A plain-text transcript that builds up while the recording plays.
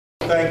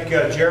thank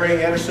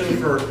Jerry Anderson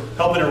for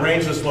helping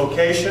arrange this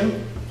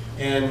location,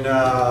 and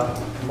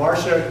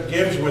Marcia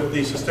Gibbs with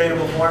the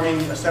Sustainable Farming,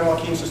 San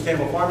Joaquin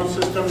Sustainable Farming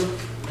Systems,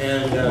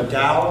 and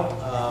Dow,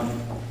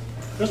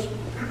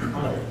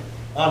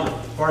 Andre,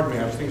 pardon me,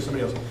 I was thinking of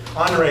somebody else.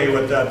 Andre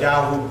with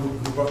Dow,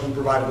 who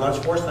provided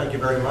lunch for us. Thank you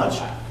very much.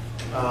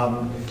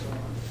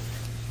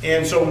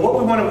 And so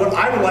what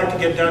I would like to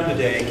get done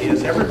today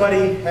is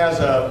everybody has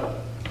a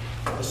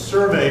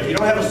survey. If you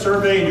don't have a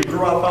survey and you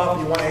grew up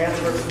and you want to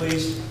answer it,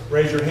 please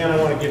raise your hand. I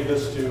want to give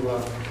this to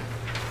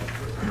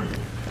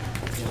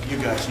you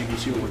guys so you can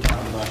see what we're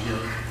talking about here.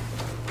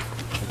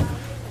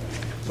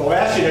 So I'll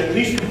ask you to at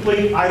least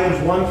complete items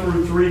 1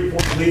 through 3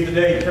 before you leave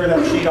today. Tear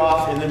that sheet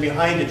off, and then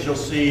behind it you'll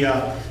see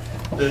the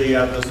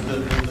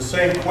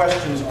same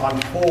questions on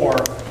 4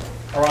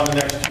 are on the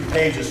next 2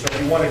 pages. So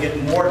if you want to get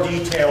more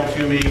detail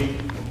to me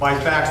by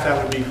fax,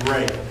 that would be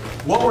great.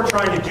 What we're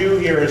trying to do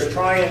here is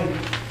try and,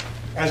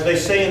 as they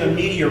say in the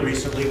media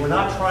recently, we're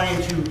not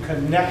trying to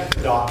connect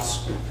the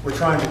dots, we're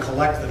trying to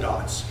collect the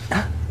dots.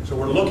 So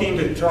we're looking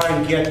to try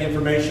and get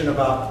information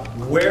about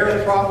where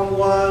the problem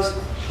was,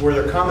 were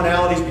there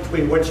commonalities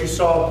between what you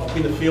saw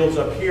between the fields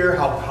up here,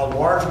 how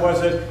large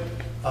was it,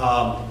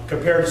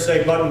 compared to,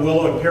 say, Button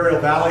Willow. Imperial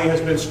Valley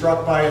has been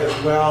struck by it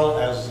as well,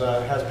 as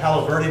has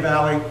Palo Verde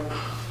Valley.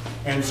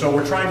 And so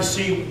we're trying to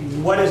see,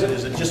 what is it?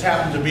 Does it just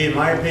happen to be, in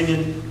my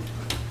opinion,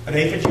 an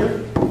aphid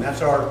year?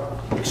 That's our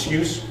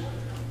excuse.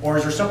 Or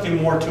is there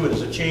something more to it?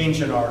 Is it a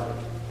change in our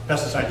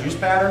pesticide use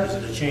pattern? Is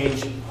it a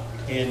change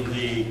in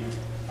the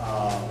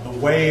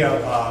way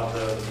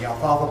the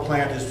alfalfa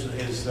plant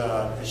is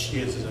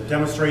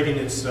demonstrating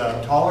its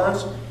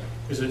tolerance?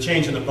 Is it a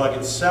change in the bug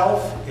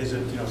itself? Is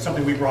it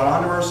something we brought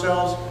onto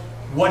ourselves?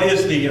 What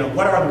is the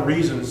what are the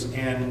reasons?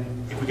 And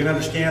if we can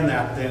understand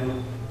that,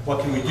 then what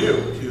can we do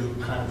to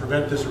kind of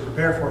prevent this or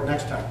prepare for it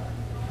next time?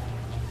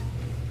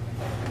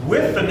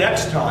 With the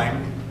next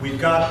time, we've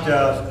got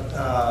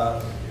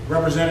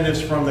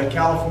representatives from the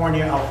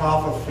California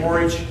Alfalfa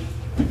Forage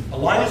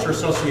Alliance or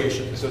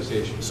Association?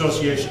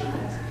 Association.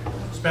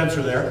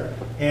 Spencer there.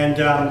 And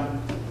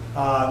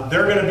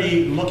they're going to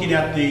be looking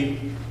at the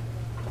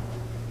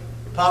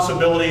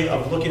possibility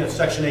of looking at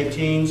Section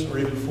 18s or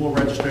even full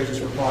registrations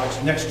for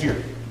products next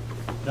year.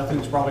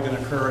 Nothing's probably going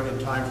to occur in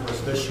time for us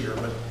this year,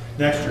 but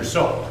next year.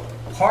 So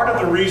part of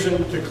the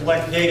reason to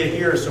collect data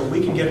here is so we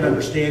can get an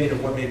understanding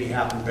of what maybe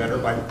happened better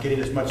by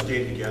getting as much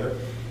data together,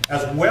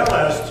 as well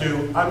as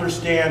to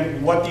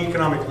understand what the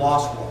economic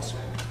loss was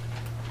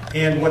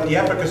and what the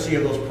efficacy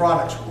of those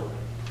products were.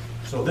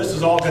 So this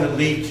is all going to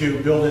lead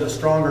to building a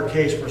stronger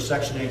case for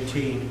Section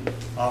 18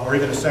 or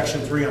even a Section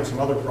 3 on some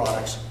other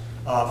products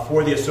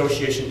for the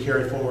association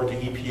carried forward to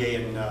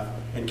EPA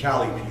and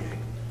Cal EPA.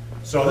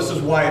 So this is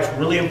why it's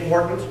really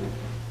important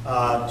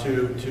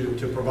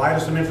to provide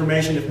us some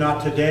information, if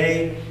not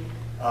today,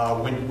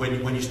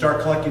 when you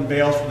start collecting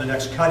bales from the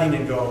next cutting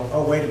and go,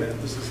 oh, wait a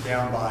minute, this is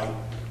down by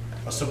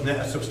a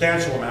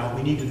substantial amount.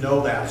 We need to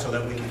know that so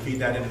that we can feed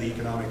that into the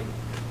economic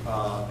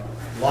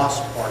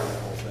loss part of the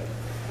whole thing.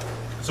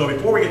 So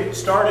before we get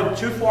started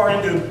too far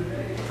into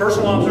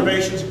personal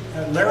observations,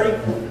 Larry,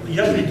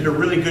 yesterday did a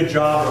really good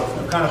job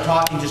of kind of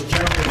talking just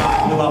generally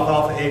about blue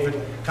alfalfa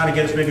aphid, kind of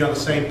get us maybe on the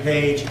same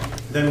page.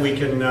 Then we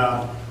can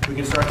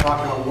start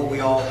talking about what we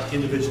all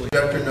individually.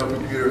 Projector, no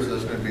computers, so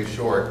it's going to be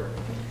short.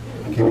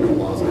 Keep the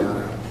laws down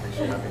now. Makes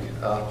you happy.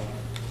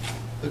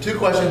 The 2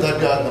 questions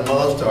I've gotten the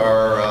most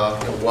are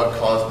what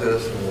caused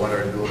this and what do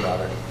I do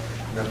about it.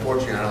 And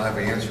unfortunately, I don't have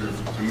answers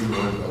to either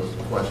one of those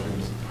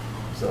questions.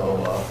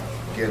 So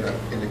again, that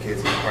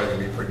indicates it's probably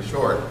going to be pretty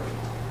short.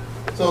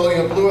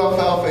 So blue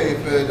alfalfa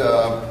aphid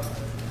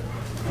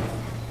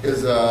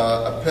is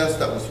a pest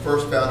that was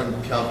first found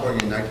in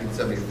California in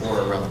 1974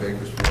 around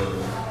Bakersfield.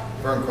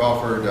 Vern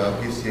Crawford,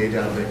 PCA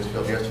down in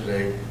Bakersfield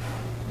yesterday,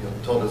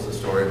 told us the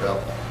story about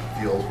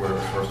fields where it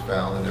was first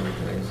found and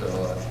everything. So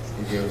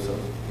he gave us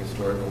some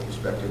historical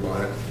perspective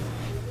on it.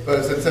 But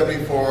it's in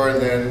 74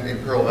 and then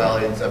in Pearl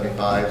Valley in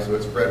 75, so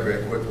it spread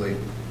very quickly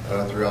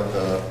throughout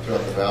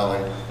the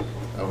valley.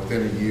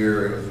 Within a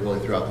year, it was really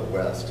throughout the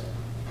West,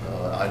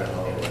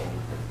 Idaho,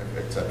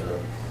 etc.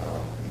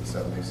 In the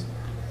 70s.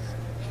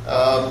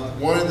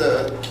 One of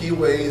the key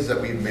ways that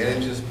we've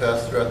managed this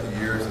pest throughout the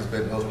years has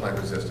been host plant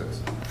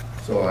resistance.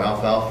 So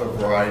alfalfa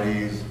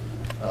varieties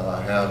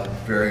have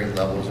varying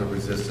levels of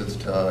resistance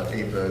to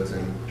aphids,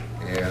 and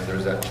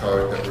there's that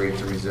chart that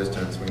rates the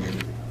resistance when you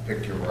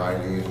pick your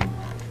variety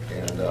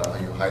and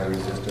highly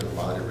resistant,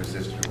 moderate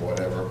resistant, or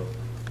whatever.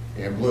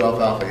 And blue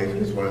alfalfa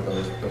aphid is one of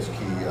those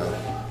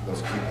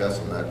key pests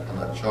on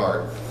that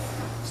chart.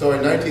 So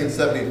in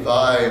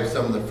 1975,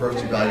 some of the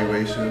first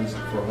evaluations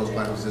for host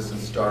plant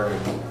resistance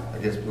started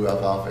against blue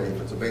alfalfa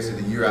aphid. So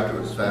basically, the year after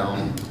it was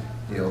found,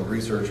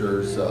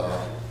 researchers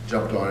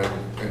jumped on it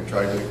and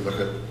tried to look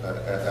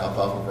at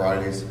alfalfa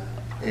varieties.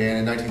 And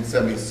in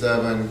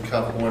 1977,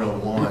 CUP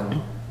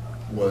 101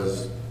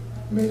 was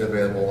made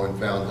available and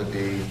found to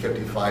be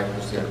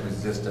 55%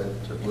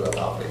 resistant to blue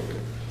alfalfa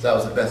aphid. So that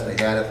was the best they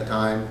had at the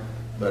time,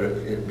 but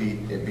it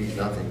beat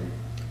nothing.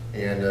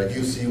 And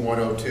UC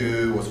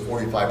 102 was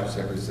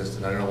 45%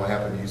 resistant. I don't know what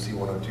happened to UC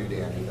 102,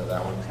 Dan. You know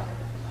that one?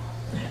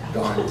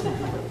 Gone.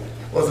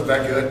 Wasn't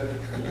that good?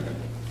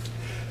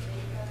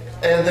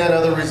 And then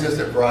other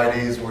resistant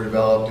varieties were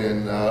developed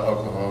in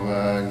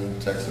Oklahoma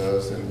and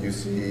Texas, and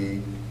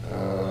UC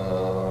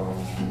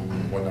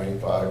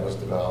 195 was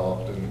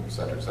developed, and et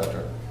cetera, et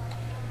cetera.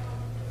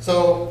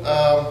 So,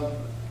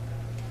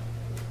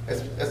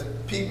 as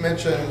Pete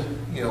mentioned,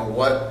 you know,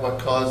 what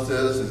caused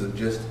this? Is it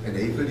just an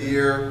aphid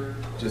year?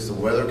 Just the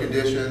weather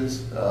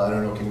conditions? I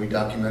don't know, can we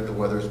document the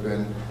weather's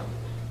been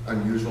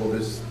unusual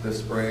this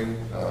spring?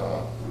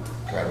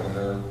 Dry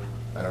winter?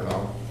 I don't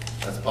know.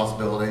 That's a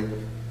possibility.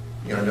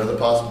 You know, another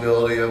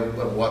possibility of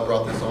what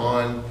brought this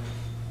on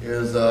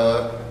is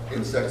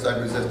insecticide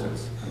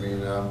resistance. I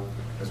mean,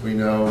 as we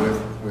know,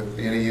 with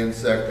any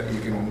insect that you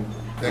can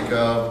think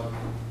of,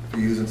 if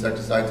you use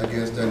insecticides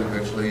against it,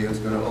 eventually it's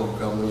going to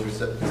overcome those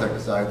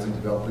insecticides and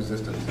develop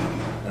resistance.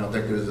 I don't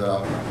think there's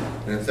an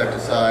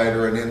insecticide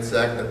or an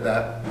insect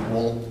that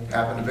won't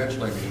happen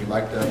eventually. I mean, you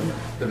like to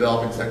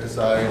develop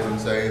insecticides and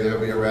say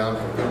they'll be around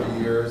for 50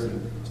 years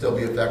and still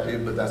be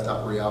effective, but that's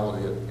not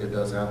reality. It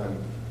does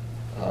happen.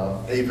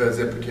 Aphids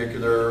in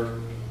particular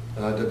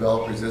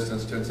develop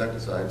resistance to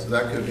insecticides, so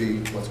that could be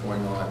what's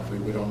going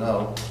on. We don't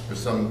know. There's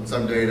some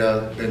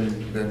data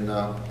been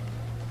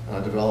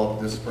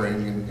developed this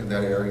spring in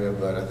that area,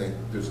 but I think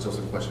there's still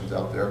some questions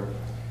out there.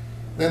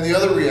 Then the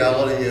other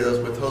reality is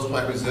with host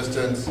plant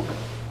resistance,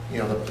 you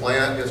know, the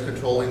plant is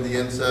controlling the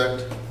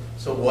insect.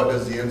 So what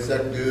does the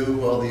insect do?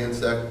 Well, the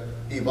insect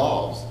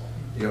evolves.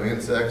 You know,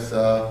 insects,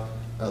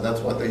 that's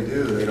what they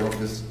do. They don't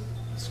just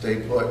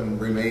stay put and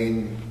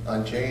remain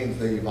unchanged,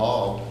 they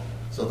evolve.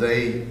 So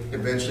they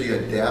eventually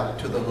adapt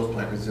to the host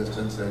plant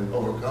resistance and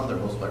overcome their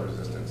host plant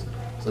resistance.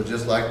 So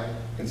just like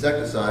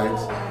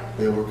insecticides,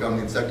 they overcome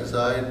the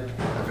insecticide,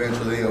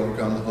 eventually they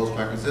overcome the host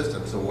plant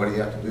resistance. So what do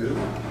you have to do?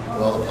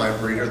 Well, the plant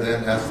breeder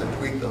then has to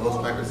tweak the host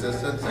plant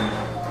resistance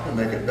and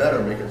make it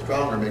better, make it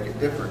stronger, make it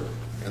different.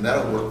 And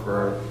that'll work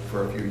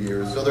for a few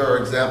years. So there are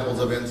examples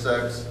of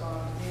insects,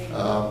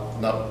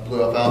 not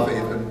blue alfalfa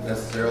even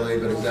necessarily,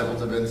 but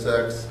examples of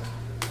insects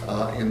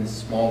in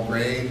small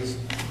grains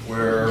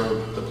where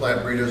the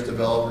plant breeders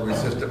develop a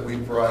resistant wheat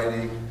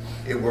variety.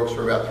 It works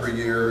for about 3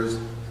 years.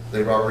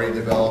 They've already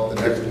developed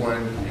the next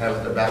one, has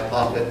in their back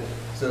pocket.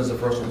 As soon as the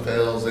first one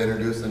fails, they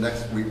introduce the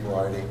next wheat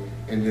variety,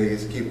 and they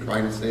just keep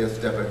trying to stay a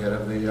step ahead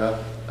of the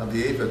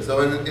aphid.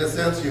 So in a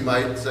sense, you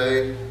might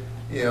say,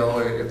 you know,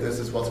 if this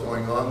is what's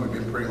going on, we've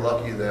been pretty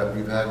lucky that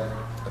we've had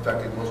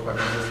effective host plant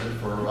resistance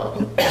for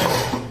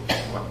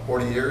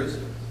 40 years.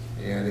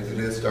 And if it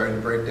is starting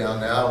to break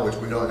down now, which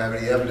we don't have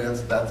any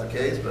evidence that that's the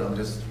case, but I'm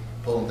just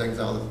pulling things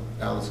out of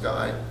the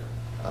sky.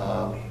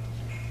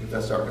 If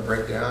that's starting to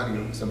break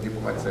down, some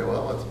people might say,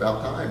 well, it's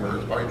about time, or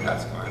it's already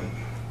past time.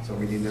 So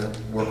we need to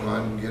work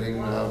on getting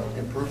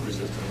improved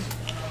resistance.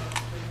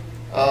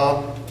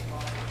 I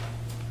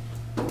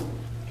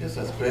guess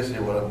that's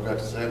basically what I've got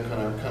to say.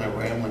 I'm kind of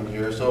rambling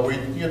here. So we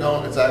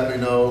don't exactly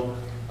know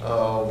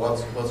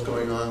what's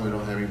going on. We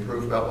don't have any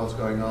proof about what's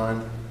going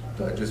on,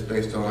 but just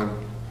based on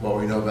what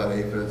we know about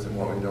aphids and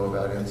what we know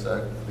about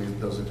insects,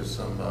 those are just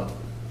some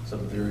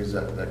theories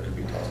that could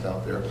be tossed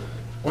out there.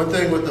 One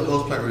thing with the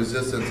host plant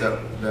resistance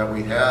that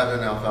we have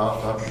in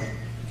alfalfa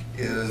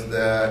is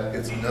that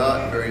it's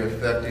not very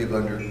effective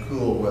under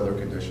cool weather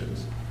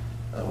conditions.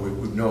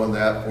 We've known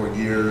that for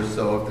years.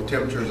 So if the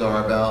temperatures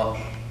are about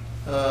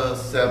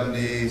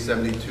 70,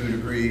 72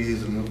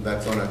 degrees, and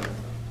that's on a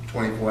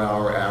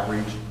 24-hour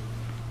average,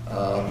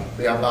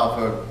 the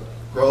alfalfa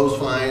grows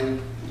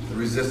fine, the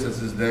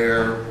resistance is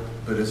there,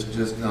 but it's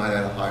just not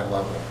at a high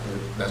level.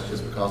 That's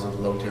just because of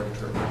the low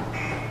temperature.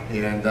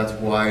 And that's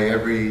why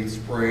every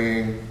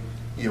spring,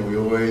 you know, we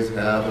always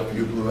have a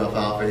few blue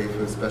alfalfa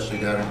aphids, especially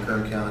down in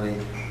Kern County.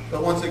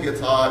 But once it gets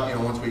hot, you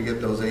know, once we get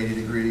those 80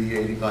 degree,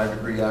 85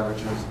 degree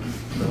averages,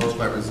 the host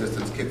plant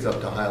resistance kicks up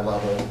to high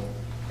level.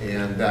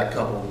 And that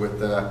coupled with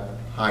the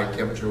high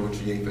temperature, which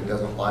the aphid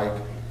doesn't like,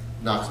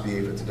 knocks the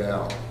aphids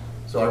down.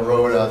 So I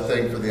wrote a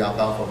thing for the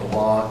alfalfa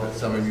blog that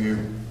some of you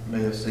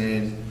may have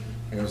seen.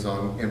 It was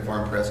on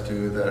In-Farm Press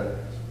too, that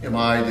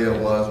my idea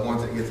was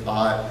once it gets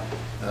hot,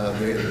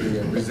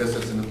 the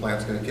resistance in the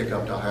plant's going to kick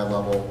up to a high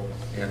level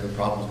and the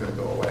problem's going to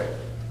go away.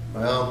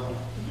 Well,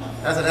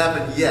 hasn't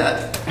happened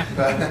yet,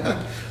 but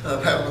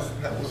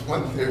that was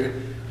one theory.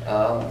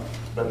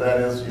 But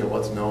that is, you know,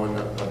 what's known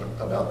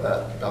about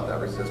that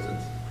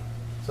resistance.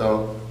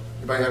 So,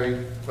 anybody have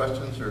any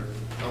questions or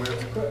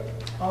comments?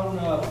 On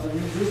the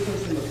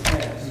resistance in the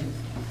plants,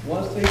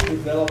 once they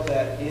develop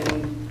that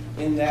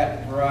in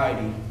that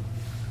variety,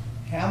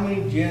 how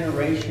many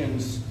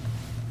generations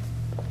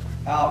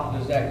out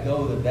does that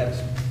go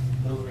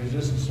those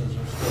resistances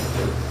are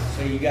still good?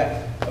 So you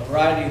got a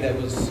variety that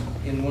was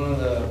in one of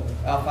the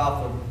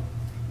alfalfa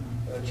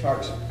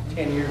charts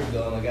 10 years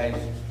ago, and the guy's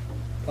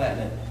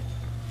planting it.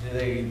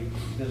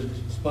 Is it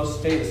supposed to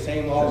stay the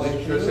same all the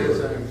way through? Should stay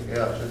the same.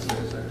 Yeah, it should stay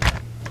the same.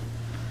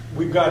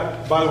 We've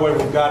got, by the way,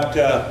 we've got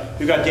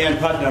Dan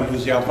Putnam,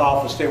 who's the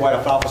statewide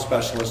alfalfa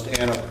specialist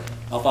and an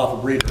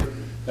alfalfa breeder.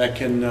 that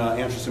can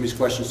answer some of these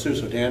questions too.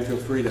 So Dan, feel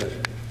free to.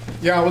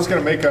 Yeah, I was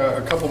going to make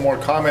a couple more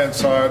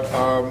comments.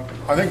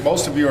 I think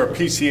most of you are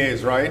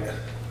PCAs, right?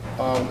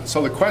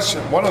 So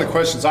one of the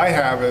questions I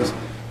have is,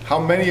 how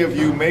many of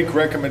you make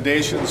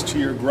recommendations to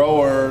your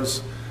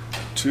growers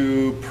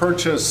to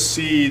purchase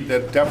seed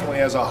that definitely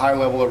has a high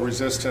level of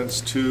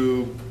resistance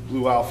to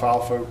blue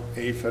alfalfa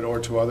aphid or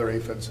to other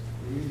aphids?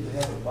 We usually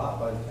have it bought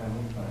by the time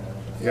we find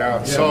out.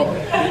 Yeah, so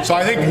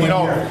I think,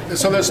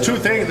 so there's two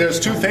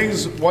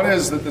things. One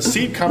is that the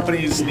seed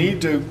companies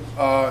need to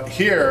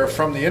hear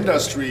from the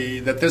industry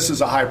that this is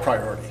a high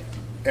priority.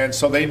 And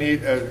so they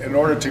need, in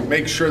order to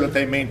make sure that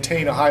they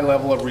maintain a high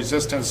level of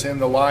resistance in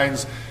the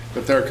lines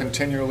that they're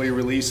continually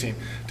releasing.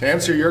 To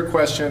answer your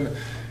question,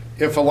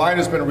 if a line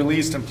has been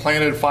released and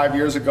planted 5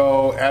 years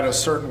ago at a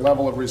certain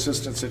level of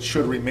resistance, it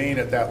should remain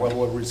at that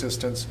level of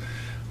resistance.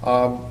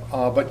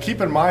 But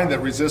keep in mind that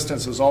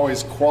resistance is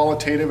always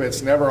qualitative.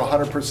 It's never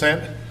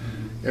 100%.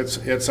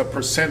 It's a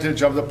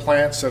percentage of the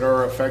plants that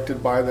are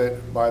affected by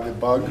the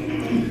bug.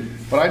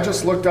 But I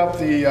just looked up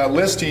the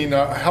listing.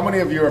 How many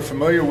of you are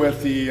familiar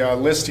with the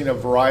listing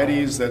of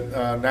varieties that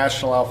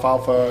National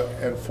Alfalfa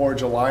and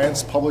Forage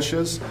Alliance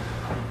publishes?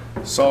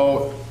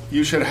 So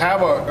you should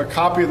have a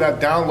copy of that,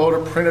 download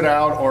it, print it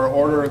out, or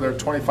order. They're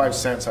 25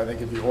 cents, I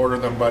think, if you order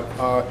them. But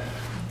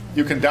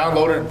you can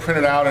download it and print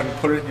it out and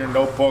put it in your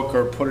notebook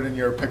or put it in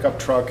your pickup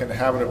truck and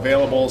have it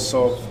available.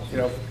 So,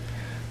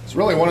 it's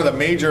really one of the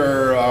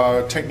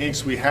major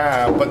techniques we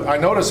have. But I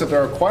noticed that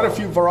there are quite a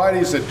few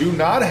varieties that do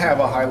not have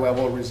a high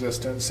level of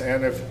resistance.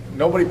 And if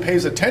nobody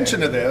pays attention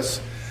to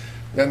this,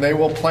 then they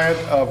will plant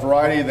a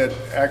variety that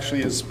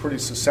actually is pretty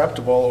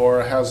susceptible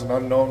or has an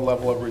unknown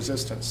level of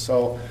resistance.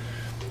 So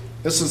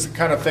this is the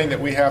kind of thing that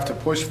we have to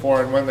push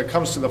for. And when it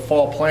comes to the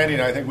fall planting,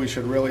 I think we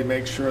should really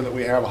make sure that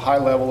we have a high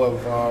level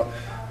of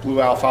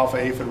blue alfalfa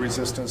aphid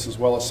resistance as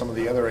well as some of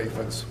the other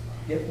aphids.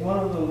 If one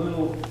of the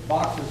little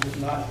boxes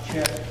is not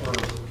checked for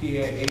PA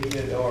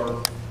aphid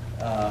or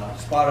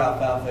spot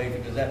alfalfa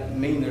aphid, does that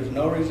mean there's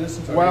no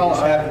resistance? Or Well,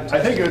 I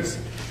think it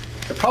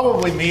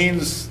probably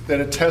means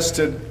that it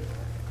tested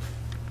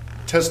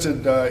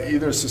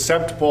either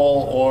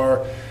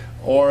susceptible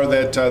or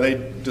that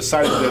they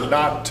decided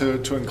not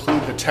to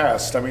include the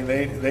test. I mean,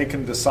 they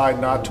can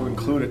decide not to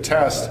include a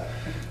test.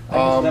 I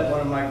just let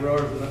one of my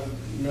growers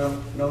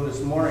know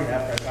this morning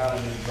after I found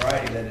a new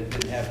variety that it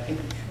didn't have pink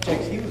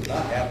checks. He was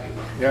not happy.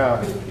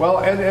 Yeah, well,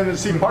 and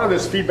see, part of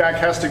this feedback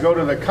has to go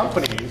to the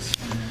companies,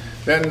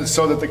 then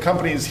so that the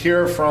companies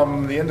hear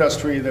from the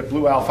industry that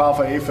blue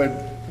alfalfa aphid,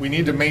 we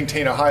need to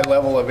maintain a high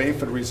level of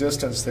aphid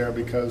resistance there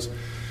because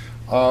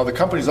the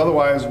companies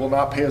otherwise will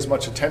not pay as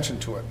much attention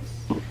to it.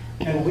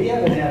 And we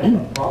haven't had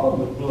a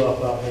problem with blue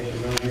alfalfa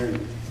aphid around here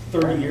in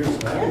 30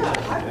 years now.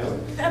 Yeah,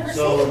 I've never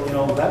So, seen it. you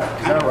know,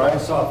 that kind of right?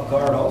 caught us off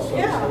guard also.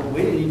 Yeah. So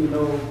we didn't even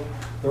know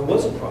there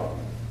was a problem.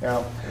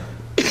 Yeah.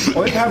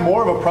 Well, they've had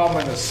more of a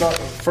problem in the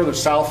further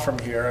south from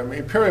here. I mean,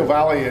 Imperial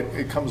Valley,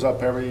 it comes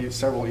up every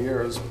several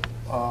years,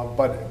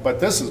 but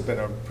this has been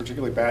a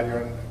particularly bad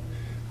year. And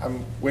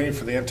I'm waiting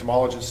for the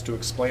entomologists to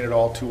explain it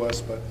all to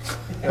us, but.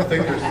 I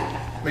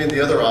think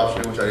the other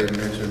option, which I didn't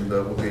mention,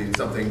 but will be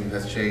something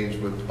that's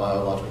changed with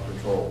biological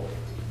control.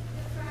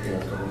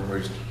 We're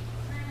just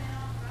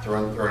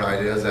throwing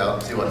ideas out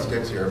and see what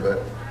sticks here,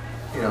 but,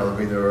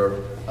 there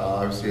are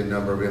obviously a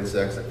number of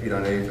insects that feed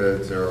on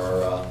aphids. There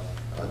are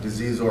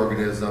disease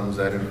organisms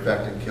that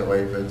infect and kill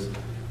aphids.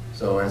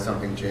 So has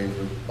something changed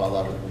with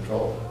biological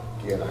control?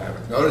 Again, I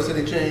haven't noticed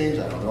any change.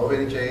 I don't know of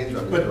any change.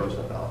 I'm just throwing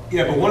stuff out.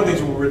 Yeah, but one of the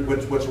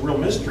things what's a real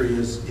mystery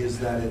is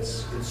that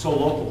it's so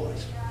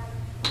localized.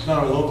 It's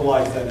not only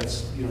localized that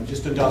it's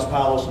just in Dos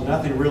Palos and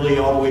nothing really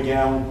all the way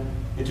down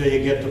until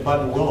you get to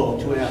Button Willow,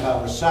 2.5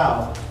 hours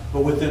south.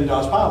 But within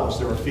Dos Palos,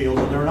 there are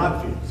fields and there are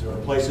not fields. There are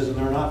places and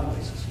there are not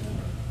places.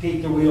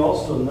 Pete, we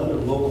also, another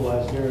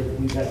localized area that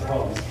we've had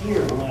problems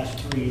here in the last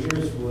 3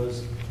 years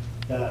was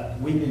that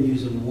we've been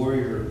using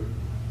Warrior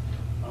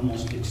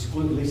almost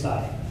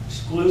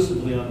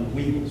exclusively on the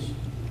weevils.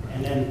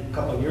 And then a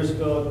couple of years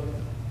ago,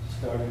 it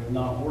started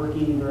not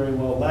working very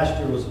well. Last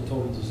year was a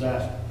total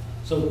disaster.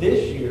 So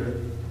this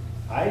year,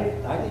 I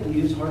didn't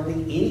use hardly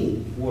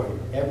any Warrior.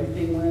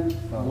 Everything went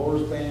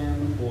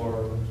Lorsban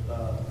or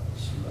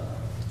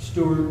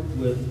Stewart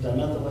with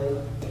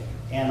dimethylate.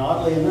 And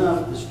oddly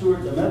enough, the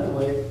Stewart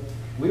dimethylate,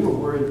 we were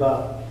worried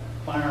about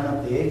firing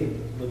up the aphid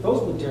with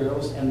those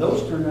materials, and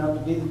those turned out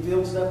to be the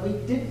fields that we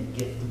didn't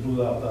get the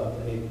blue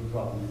alfalfa aphid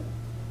problem in.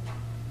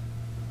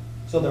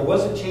 So there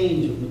was a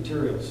change of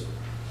materials.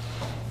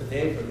 But the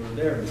aphid were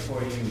there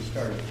before you even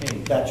started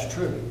changing. That's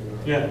true.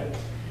 Yeah,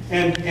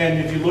 and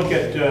if you look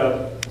at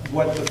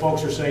what the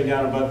folks are saying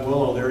down in Button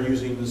Willow, they're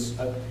using this.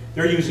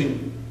 They're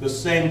using the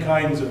same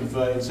kinds of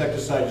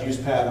insecticide use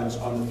patterns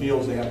on the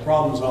fields they have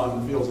problems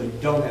on, the fields they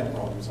don't have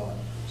problems on.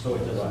 So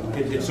it doesn't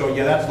matter. So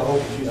yeah, that's the whole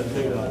confusing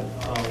thing about it.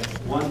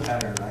 One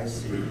pattern I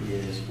see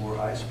is where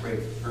I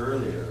sprayed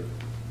earlier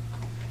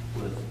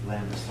with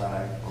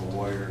Lambicide or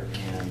Warrior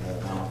and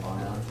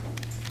Alfalfa,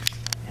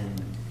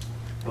 and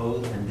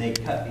they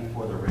cut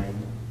before the rain.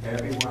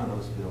 Every one of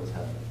those fields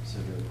have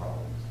severe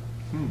problems.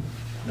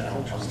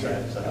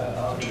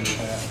 I'll agree with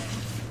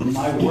that.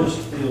 My worst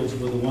fields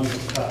were the ones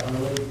that cut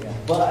early,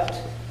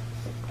 but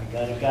I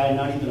got a guy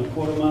not even a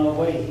quarter mile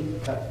away, he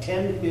cut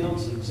 10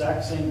 fields the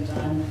exact same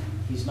time,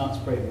 he's not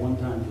sprayed one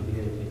time with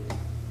the Aphid.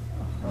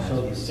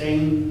 So the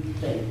same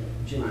thing,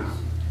 geez.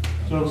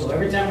 So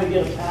every time we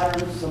get a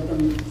pattern,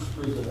 something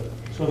screws it up.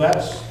 So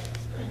that's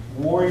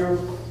Warrior,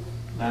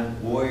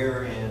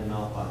 Warrior and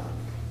Alfalfa.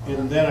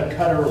 and then a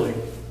cut early.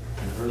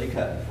 An early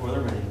cut before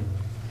the rain.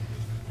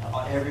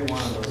 Every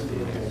one of those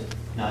fields.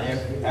 Now,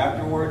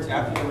 afterwards,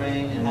 after the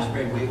rain, and we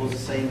sprayed Wiggles, the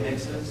same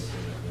mixes,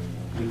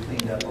 we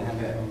cleaned up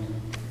okay.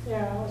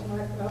 Yeah, that was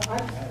my,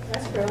 I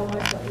spread all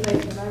my stuff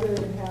late, and I really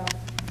didn't have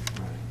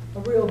a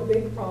real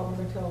big problem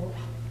until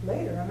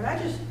later. I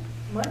mean,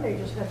 Monday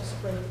just had to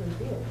spray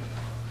 3 fields.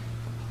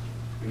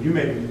 You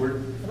made me work.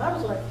 And I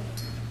was like,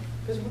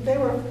 because they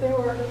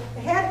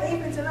had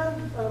aphids in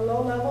them, a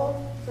low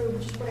level, so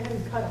we just went ahead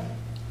and cut them.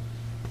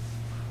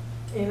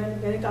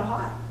 And then it got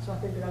hot, so I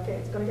figured, okay,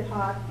 it's gonna get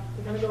hot,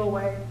 they're gonna go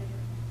away.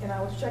 And I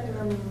was checking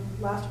them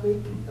last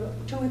week,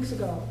 2 weeks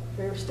ago.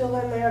 They were still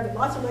in there, got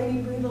lots of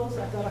lady beetles.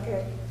 I thought,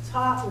 okay, it's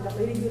hot, we got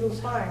lady beetles,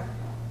 fine.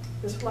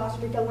 This last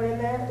week I went in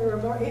there, there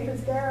were more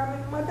aphids there. I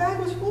mean, my bag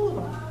was full of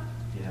them.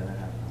 Yeah, that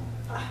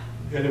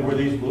happened. And were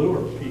these blue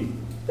or pea?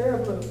 They're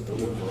blue.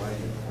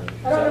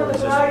 I don't know the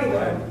variety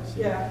though.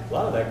 Yeah. A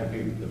lot of that could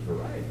be the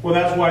variety. Well,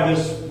 that's why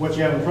what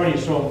you have in front of you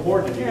is so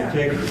important. If you could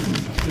take,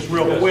 just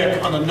real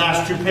quick, on the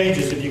last 2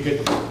 pages, if you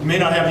could, you may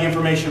not have the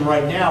information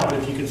right now, but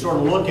if you could sort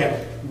of look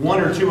at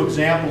 1 or 2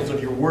 examples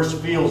of your worst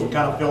fields and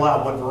kind of fill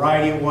out what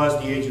variety it was,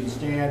 the age of the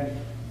stand,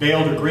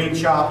 baled or green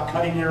chop,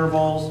 cutting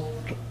intervals,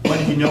 when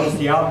did you notice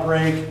the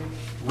outbreak,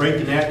 rate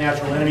the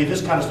natural enemy,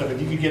 this kind of stuff.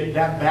 If you could get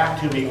that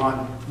back to me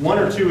on 1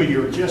 or 2 of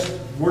your just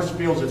worst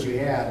fields that you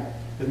had,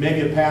 then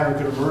maybe a pattern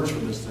could emerge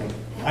from this thing.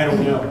 I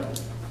don't know.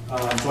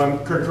 So I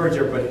encourage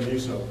everybody to do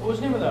so. What was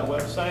the name of that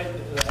website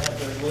that had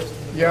their list?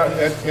 Yeah,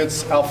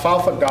 it's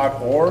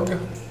alfalfa.org,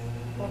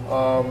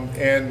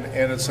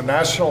 and it's a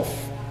national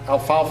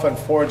Alfalfa and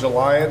Forage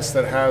Alliance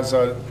that has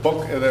a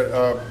book,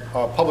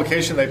 a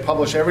publication they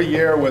publish every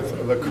year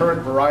with the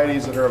current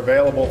varieties that are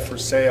available for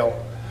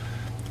sale.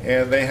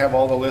 And they have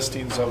all the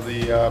listings of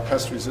the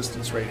pest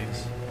resistance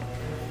ratings.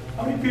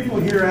 How many people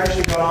here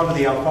actually got onto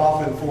the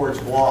Alfalfa and Forage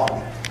blog?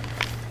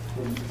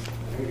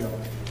 There you go.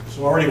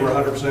 So already we're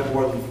 100%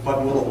 more than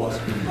Bud Willow was.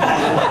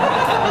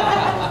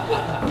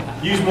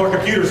 Use more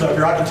computers up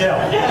here, I can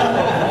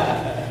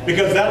tell.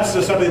 Because that's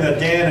something that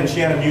Dan and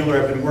Shannon Mueller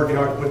have been working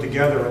hard to put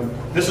together, and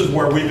this is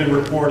where we've been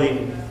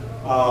reporting,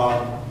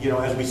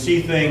 as we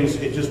see things,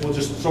 we'll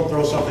just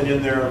throw something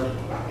in there,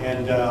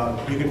 and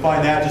you can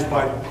find that just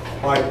by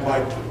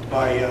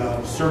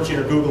searching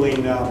or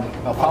Googling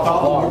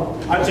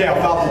Alfalfa. I'd say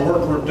Alfalfa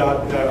Work Group.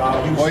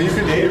 Well, you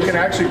can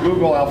actually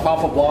Google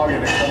Alfalfa blog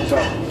and it comes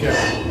up. Okay.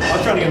 I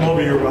was trying to get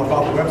over to your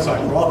Alfalfa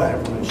website for all that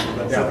information.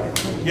 But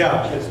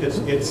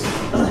it's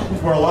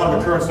where a lot of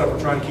the current stuff we're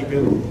trying to keep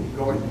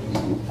going.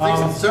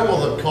 Several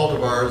of the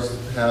cultivars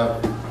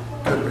have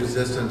good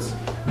resistance,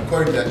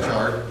 according to that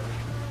chart,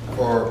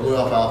 for blue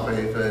alfalfa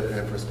aphid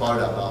and for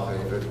spotted alfalfa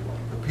aphid.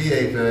 For pea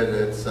aphid,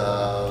 it's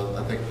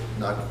I think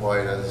not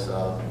quite as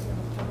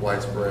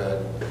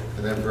widespread.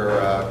 And then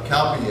for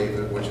cowpea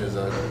aphid, which is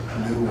a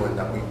new one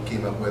that we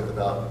came up with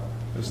about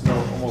There's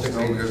almost 6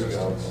 no 8 years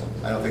ago.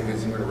 resistance. I don't think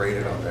it's even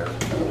rated on there.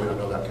 We don't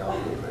know about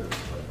cowpea aphid.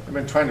 I've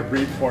been trying to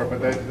breed for it,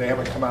 but they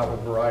haven't come out with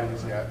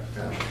varieties yet.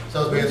 Yeah.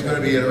 So I think it's going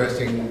to be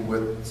interesting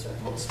with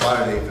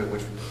spotted aphid,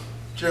 which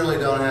generally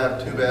don't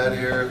have too bad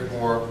here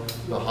for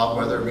the hot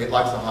weather. It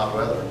likes the hot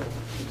weather.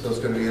 So it's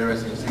going to be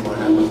interesting to see what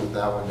happens with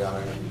that one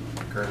down in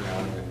Kern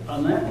County.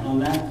 On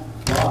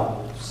that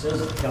blog, it says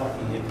the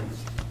cowpea,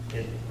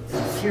 it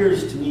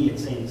appears to me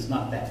it's saying it's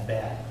not that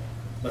bad.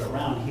 But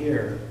around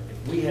here,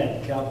 if we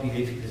had cowpea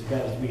aphid as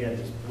bad as we had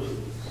this blue,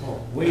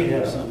 we'd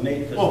have something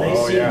made, because they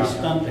seem to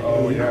stunt the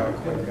Oh, hay yeah.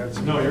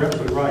 quicker. No, you're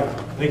absolutely right.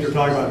 I think they're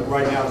talking about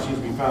right now it seems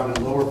to be found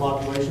in lower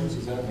populations.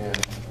 Is that? Yeah.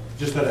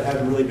 Just that it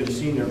hasn't really been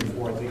seen there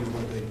before, I think is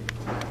what they.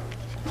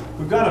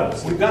 We've got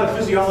a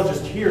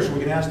physiologist here, so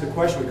we can ask the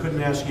question we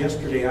couldn't ask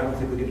yesterday. I don't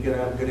think we could get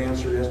a good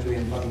answer yesterday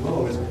in Bud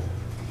Willow. Is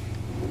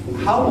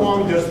how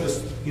long does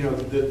this,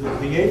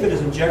 the aphid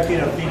is injecting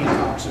a feeding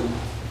toxin.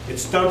 It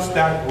stunts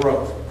that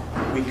growth.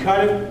 We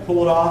cut it,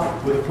 pull it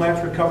off. Will the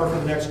plants recover for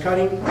the next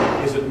cutting?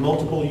 Is it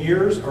multiple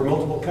years or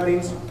multiple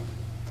cuttings? Do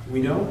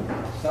we know?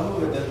 Some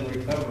of it doesn't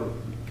recover.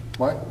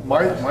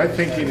 My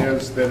thinking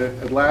is that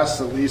it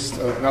lasts at least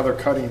another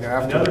cutting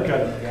after. Another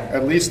cutting.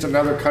 At least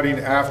another cutting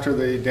after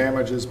the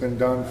damage has been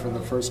done from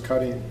the first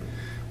cutting.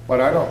 But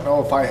I don't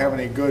know if I have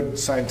any good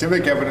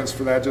scientific evidence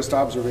for that, just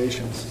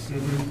observations.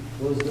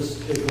 Is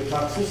the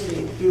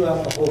toxicity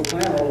throughout the whole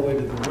plant all the way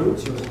to the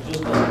roots, or is it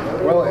just on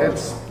the Well,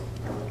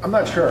 I'm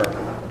not sure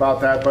about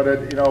that, but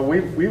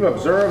we've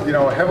observed,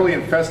 heavily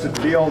infested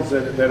fields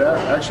that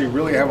actually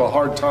really have a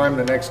hard time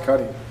the next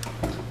cutting.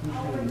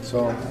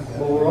 So,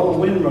 well, where all the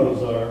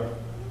windrows are.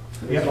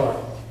 Yep.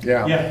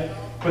 yeah. Yeah.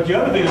 But the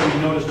other thing that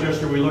we noticed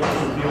yesterday, we looked at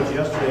some fields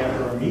yesterday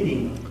after our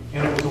meeting,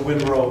 and it was a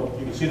windrow.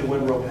 You can see the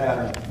windrow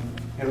pattern.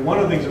 And one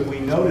of the things that we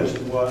noticed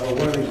was, or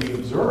one of the things we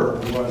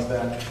observed was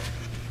that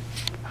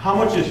how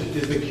much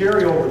is the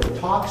carryover of the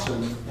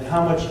toxin and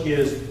how much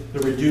is the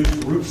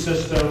reduced root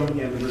system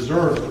and the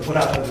reserves to put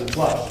out into the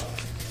flush.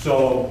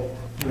 So,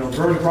 you know,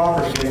 Vern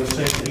Crawford again was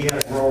saying that he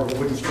had a grower that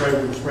wouldn't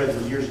spray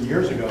this years and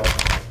years ago.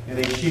 And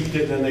they sheeped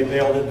it, and then they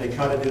baled it, and they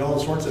cut it, did all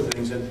sorts of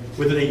things. And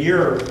within a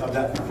year of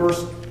that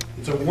first,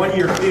 it's a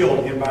 1-year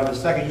field, and by the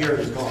second year it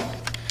was gone.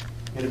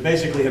 And it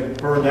basically had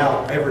burned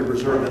out every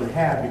reserve that it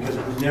had because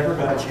it never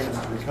got a chance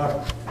to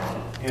recover.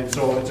 And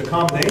so it's a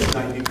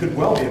combination. It could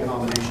well be a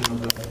combination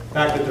of the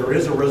fact that there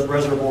is a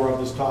reservoir of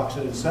this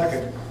toxin, and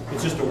second,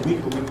 it's just a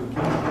weaker chemical.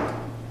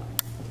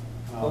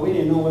 But we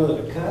didn't know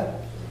whether to cut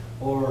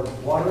or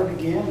water it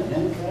again and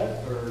then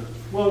cut, or...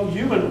 Well,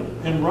 you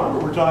and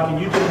Robert were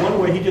talking, you did one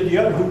way, he did the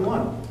other, who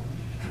won?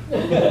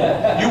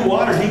 You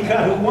watered, he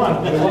cut, who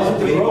won? It wasn't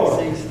the grower.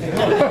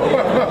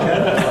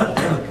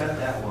 Cut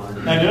that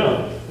one. I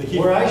know.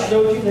 Where I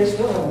showed you, they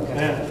still haven't cut.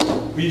 Yeah.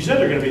 Well, you said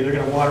they're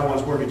gonna water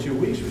once every 2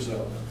 weeks or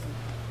so.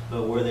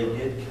 But where they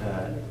did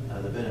cut,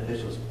 the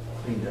beneficials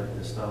cleaned up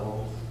the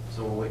stubble,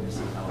 so we're waiting to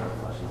see how it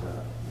flushes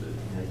out.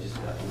 They just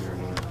got weird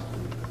one.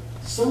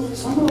 Some of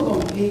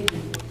them, Pete,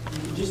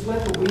 you just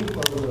let the weed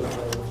or the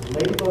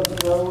ladybugs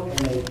go, and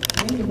they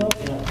clean them up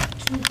in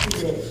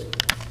 2-3 days.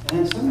 And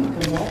then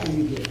somebody come back and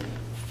you get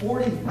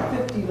 40,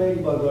 50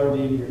 ladybug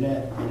larvae in your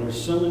net, and there's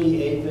so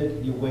many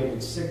aphid, you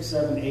waited 6,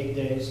 7, 8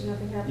 days,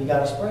 you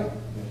gotta spray.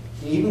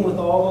 Even with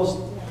all those,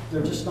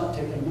 they're just not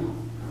taking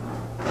them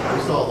out.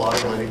 We saw a lot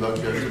of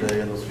ladybugs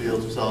yesterday in those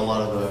fields. We saw a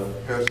lot of the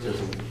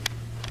parasitism,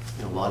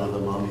 a lot of the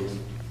mummies.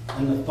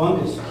 And the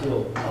fungus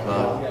killed.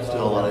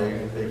 Still a lot of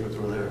aphids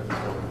were there.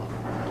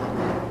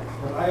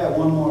 But I have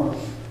one more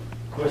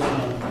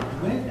question.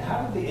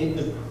 How did the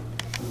aphid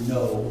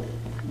know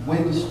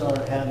when to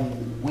start having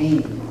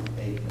weaned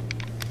aphid?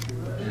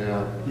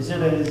 Yeah. Is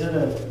it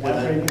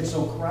after it gets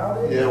so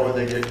crowded? Yeah, when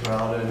they get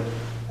crowded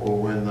or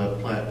when the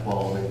plant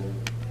quality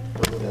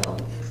goes down.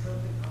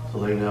 So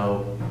they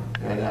know,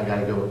 and I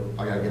gotta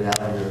get out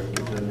of here,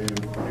 get to a new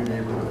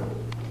neighborhood.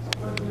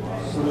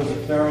 So there's a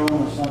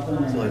pheromone or something?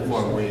 So they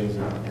form wings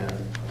and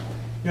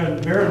You know,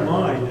 bear in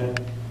mind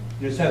that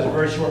this has a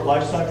very short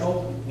life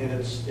cycle and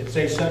it's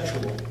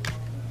asexual.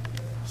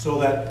 So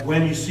that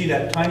when you see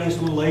that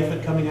tiniest little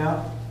aphid coming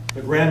out,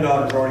 the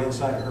granddaughter's already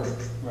inside of her.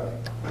 Right.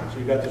 So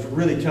you've got this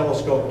really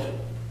telescoped.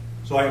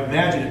 So I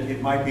imagine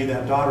it might be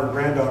that daughter or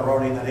granddaughter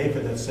already in that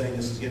aphid that's saying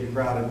this is getting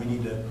crowded, we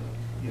need to,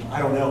 I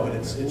don't know, but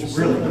it's really.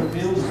 Some of the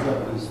fields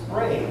that we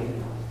sprayed,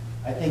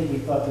 I think we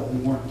thought that we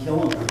weren't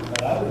killing them.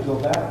 But I would go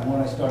back, and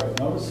when I started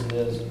noticing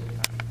is,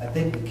 I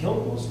think we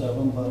killed most of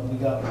them, but we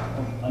got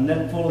a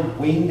net full of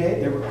winged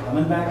aphid. They were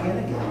coming back in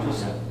again,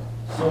 just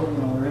so,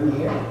 they're in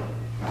the air.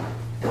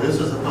 And this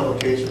is a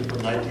publication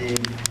from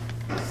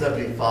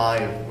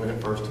 1975 when it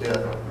first hit.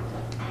 It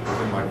was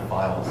in my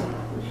files.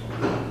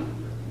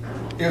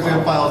 It was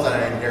in files that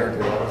I inherited.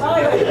 But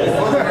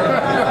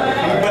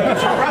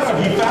it's impressive,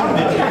 he found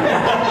it.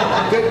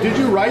 Did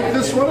you write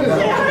this one?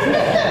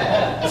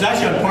 It's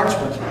actually on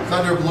parchment. It's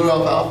under blue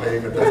alfalfa,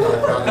 but that's how I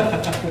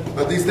found it.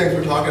 But these things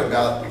we're talking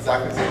about,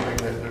 exactly the same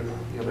thing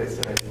that they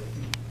say.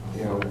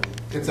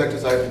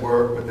 Insecticides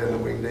work, but then the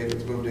winged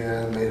aphids moved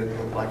in, made it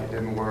look like it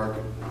didn't work.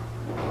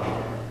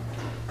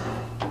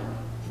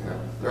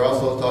 They're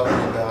also talking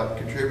about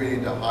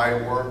contributing to high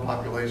worm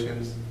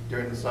populations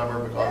during the summer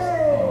because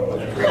of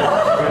the tree.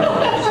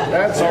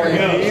 That's all you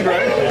need,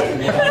 right?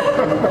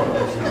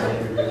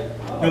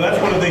 No,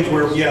 that's one of the things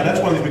that's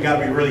one of the things we got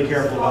to be really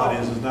careful about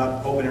is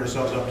not opening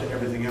ourselves up to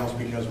everything else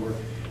because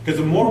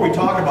the more we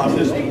talk about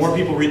this, the more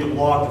people read the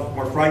blog, the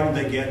more frightened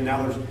they get. And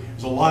now there's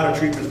a lot of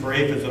treatments for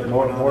aphids that are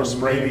going on. More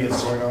spraying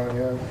is going on,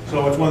 yeah.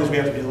 So it's one of the things we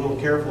have to be a little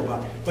careful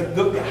about. But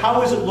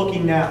how is it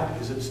looking now?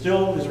 Is there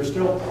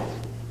still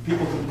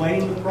people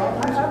complaining of the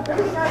problem? I'm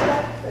pretty sure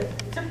that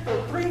except for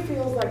 3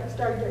 fields like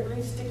started to get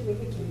really sticky,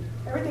 icky.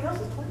 Everything else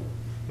is clean.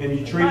 And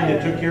you treated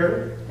it, took care of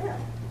it? Yeah.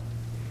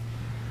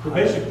 So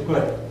basically, go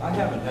ahead. I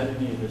haven't had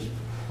any of this.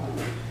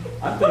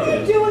 I'm What are you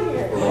thinking, doing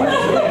here?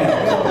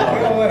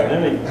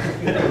 let me,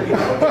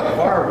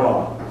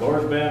 fireball,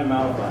 Loris Band and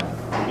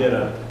Alfalfa. We did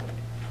a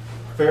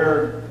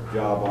fair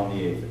job on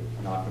the aphid,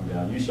 knocked them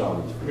down. You saw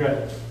these.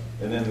 Good.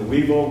 And then the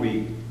weevil,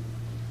 we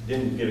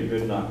didn't get a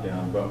good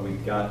knockdown, but we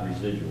got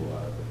residual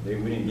out of it.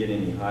 We didn't get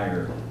any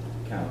higher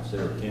counts. They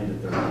were 10 to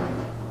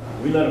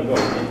 13. We let them go. We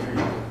didn't treat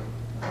them.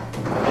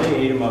 They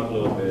ate them up a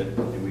little bit,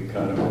 and we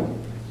cut them.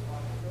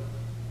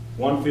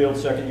 One field,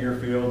 second year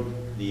field,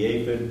 the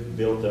aphid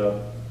built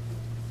up.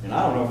 And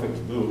I don't know if it was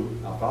blue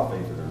alfalfa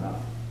aphid or not.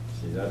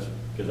 See, that's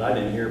because I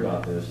didn't hear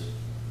about this.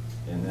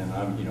 And then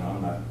I'm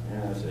not,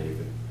 that's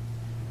aphid.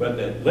 But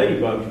the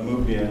ladybugs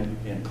moved in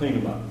and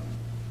cleaned them up.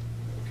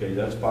 Okay,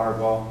 that's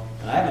fireball.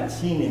 And I haven't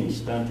seen any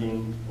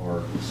stunting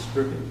or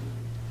stripping.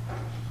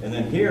 And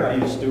then here I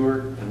used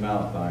Stewart and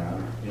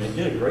malathion, and it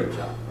did a great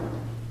job.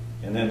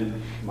 And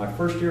then my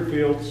first year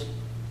fields,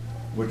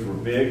 which were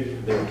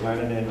big, they were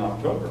planted in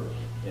October.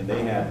 And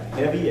they had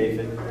heavy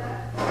aphid,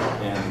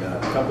 and a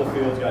couple of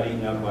fields got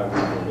eaten up by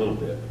weevil a little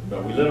bit.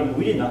 But we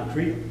did not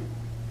treat them.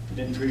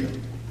 didn't treat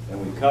them.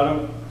 And we cut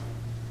them,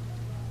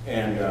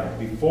 and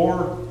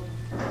before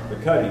the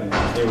cutting,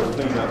 they were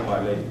cleaned up by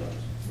ladybugs.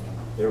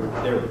 They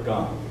were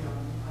gone.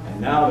 And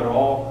now they're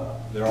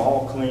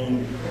all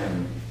clean,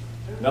 and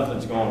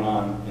nothing's going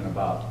on in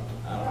about,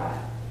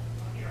 I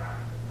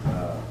don't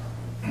know,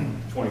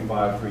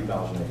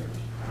 3,000 acres.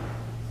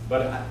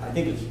 But I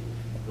think it's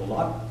a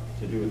lot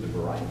to do with the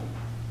variety.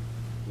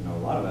 You know,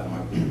 a lot of that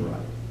might be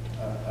variety.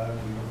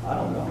 I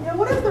don't know. Yeah,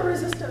 what is the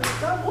resistance?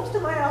 Most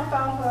of my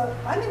alfalfa,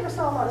 I never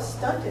saw a lot of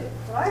stunted.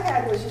 What I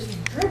had was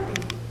just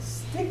drippy,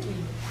 sticky,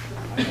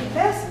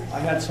 messy. I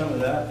had some of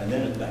that, and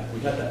then we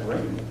got that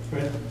rain,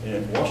 and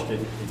it washed it,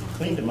 it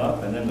cleaned them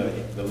up, and then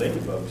the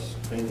ladybugs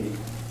cleaned the.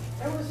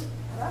 That was.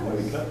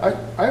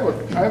 I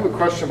have a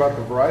question about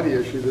the variety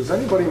issue. Does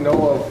anybody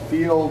know of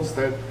fields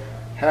that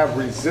have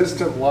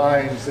resistant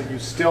lines that you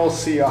still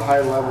see a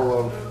high level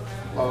of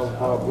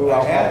blue I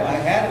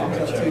alfalfa? had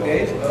it until 2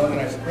 days ago, and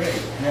I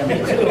sprayed. Yeah, me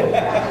too.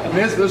 And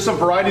there's a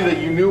variety that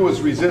you knew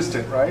was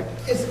resistant, right?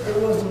 It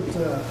wasn't, it's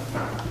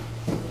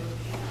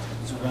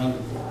around.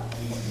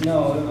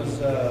 No, it was,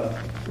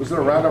 Was there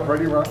a Roundup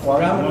Ready one?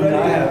 Roundup Ready.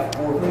 I have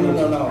 4 No, fields.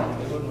 no,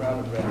 it wasn't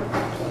Roundup Ready.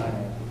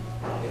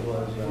 It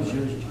was,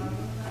 yours,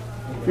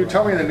 If you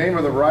tell me the name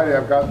of the variety,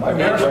 I've got. My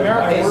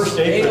America's- worst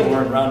acres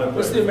weren't Roundup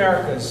What's Ready. the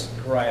America's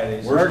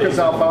varieties? Worst America's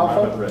acres weren't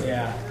alfalfa? Roundup Ready.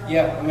 Yeah.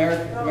 yeah,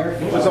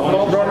 American. Was it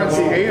fall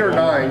dormancy 8 or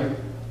 9?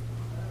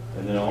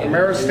 And then all.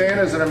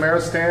 Ameristan, is it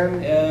Ameristan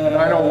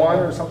 901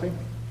 or something?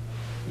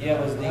 Yeah,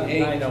 it was the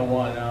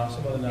 901 now,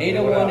 some of the.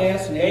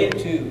 801S and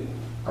 802.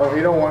 Oh,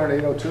 801 and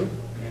 802? Yeah.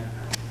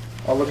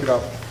 I'll look it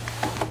up.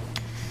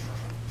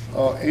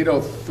 Oh,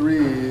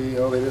 803,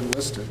 oh, they didn't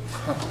list it.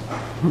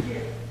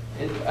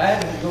 I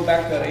had to go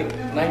back to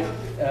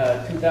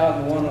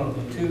 2001 on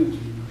the 2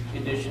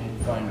 edition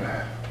to find it.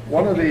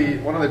 One of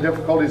the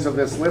difficulties of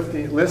this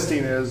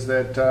listing is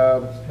that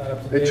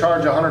they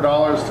charge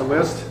 $100 to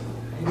list.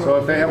 So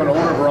if they have an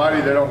older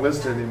variety, they don't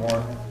list it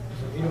anymore.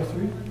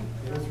 803?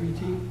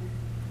 803T?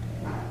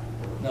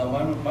 No,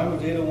 mine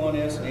was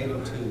 801S and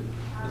 802,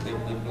 but they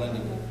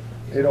blended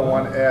it.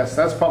 801S,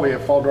 that's probably a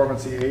fall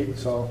dormancy 8,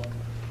 so.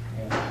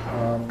 I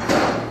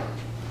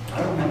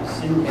don't have a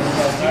single, I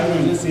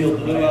was field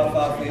just blue that I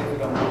alfalfa, if it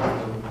don't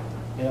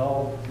they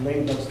all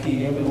laid up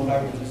key, every everyone.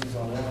 fiber this is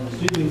on one.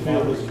 Seedling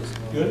field was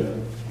good.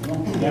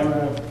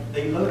 Never,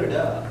 They loaded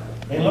up.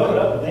 they loaded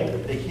up,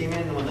 They came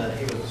in when the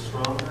hay was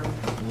stronger,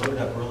 loaded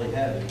up really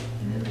heavy,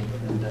 and then they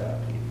cleaned up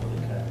before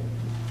they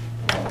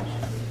cut.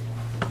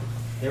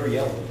 They were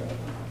yellow.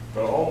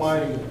 But all my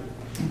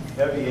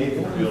heavy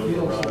aphid fields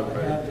were Roundup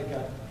Ready. that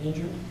got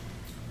injured.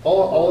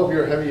 All of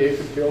your heavy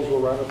aphid fields will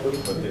round up But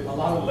with, the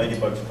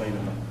ladybugs cleaned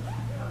them up.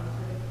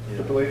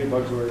 but the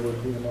ladybugs were able to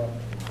clean them up.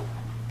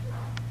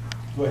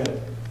 Go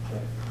ahead.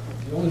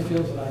 The only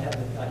fields that I had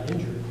that got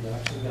injured, that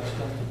actually got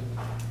stunted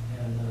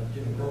and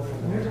didn't grow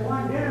from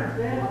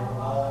there.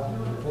 All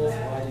both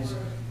varieties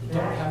that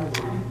don't have a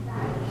breeding,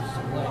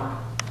 some length.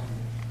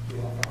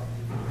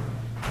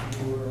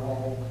 They were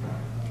all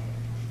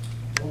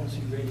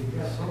dormancy rating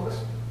 6.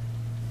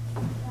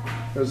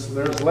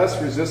 There's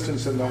less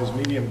resistance in those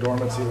medium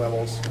dormancy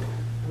levels.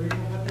 I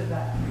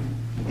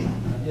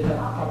did have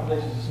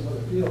populations of some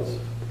other fields.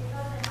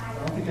 I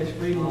don't think I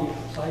sprayed any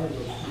side of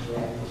those two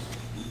varieties.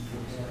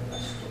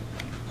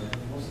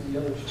 And most of the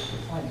others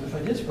were fine. If I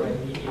did spray,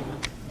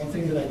 one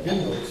thing that I did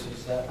notice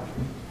is that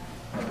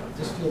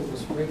this field was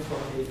sprayed for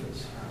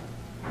aphids.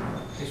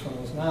 This one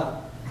was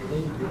not. The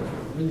lady beetles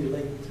were really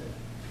late.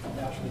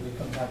 Naturally, they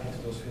come back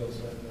into those fields.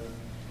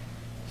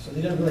 So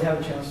they didn't really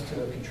have a chance to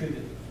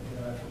contribute,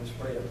 after the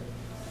spray,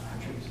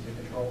 contribute to the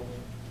control.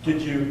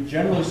 Did you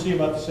generally see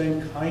about the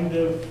same kind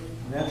of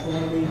natural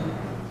enemy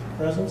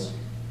presence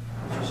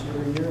as you see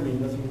every year? I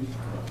mean, nothing.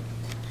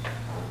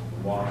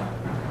 Wow.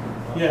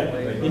 Yeah,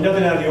 I mean,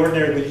 nothing out of the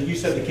ordinary, but you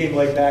said they came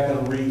late back on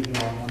on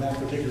that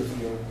particular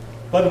field.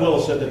 Bud and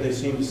Willis said that they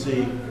seemed to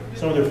see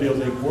some of their fields,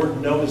 they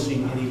weren't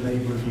noticing any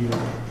labor view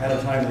at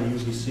a time they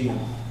usually see them.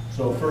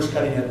 So first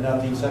cutting had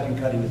nothing, second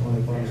cutting is when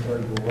they finally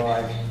started to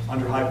arrive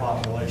under high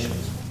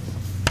populations.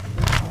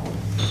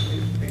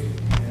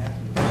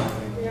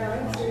 Yeah, I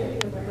didn't see any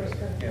of the first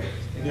cut.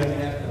 Even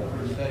after the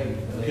first day.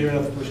 Giving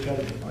up the first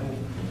cutting.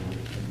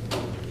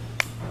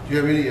 Do you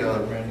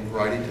have any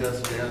variety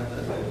tests, Dan,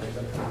 that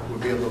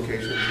would be a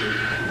location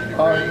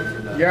for any ratings or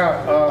not?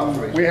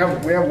 Yeah, we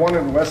have one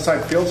at West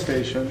Side Field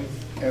Station,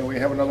 and we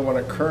have another one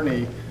at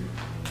Kearney.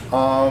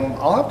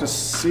 I'll have to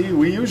see.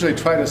 We usually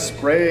try to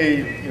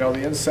spray,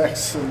 the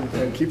insects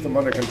and keep them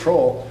under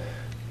control.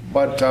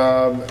 But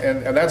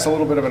and that's a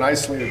little bit of an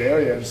isolated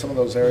area in some of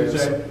those areas.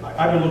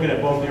 I've been looking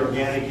at both the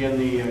organic and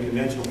the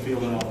conventional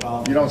field in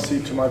alfalfa. You don't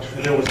see too much.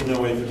 And there was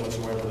no aphid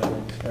whatsoever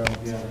there.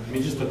 Yeah. I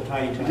mean, just a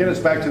tiny. Again, it's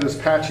back to this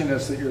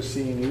patchiness that you're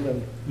seeing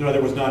even. No,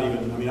 there was not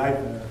even. I mean,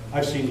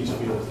 I've seen these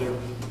fields.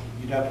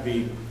 You'd have to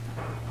be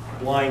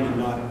blind and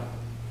not.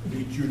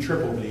 You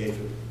trip over the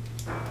aphid.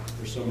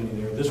 There's so many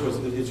there.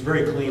 It's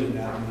very clean in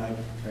that.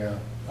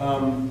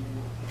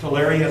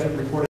 Tulare hasn't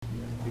reported.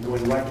 You're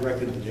going right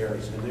directly to the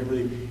dairies, and they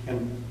really.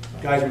 And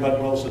guys in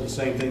Bud Wells said the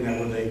same thing. That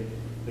when they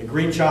The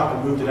green chop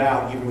and moved it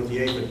out, even with the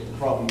aphid, the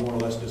problem more or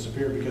less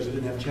disappeared because it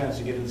didn't have a chance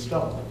to get in the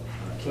stubble.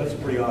 So that's a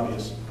pretty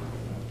obvious,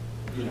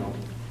 you know,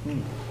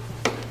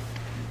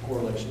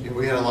 correlation. Yeah,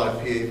 we had a lot of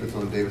PA aphids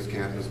on the Davis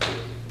campus, but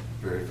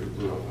very few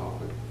blue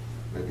alfalfa,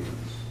 maybe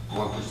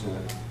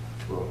 1%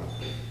 blue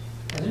alfalfa.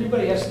 Has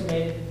anybody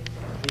estimated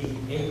the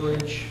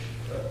acreage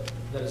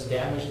that is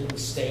damaged in the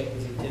state?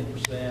 Is it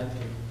 10%,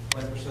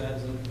 20%?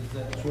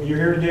 That's what you're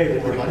here today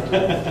for.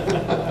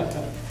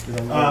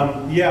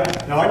 Yeah,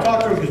 now I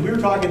talked to him, because we were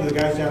talking to the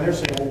guys down there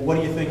saying, well, what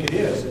do you think it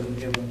is? And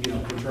you know,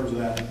 in terms of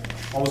that.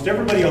 Almost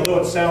everybody, although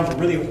it sounds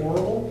really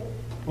horrible,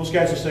 most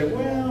guys will say,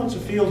 well, it's a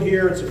field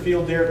here, it's a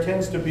field there. It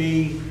tends to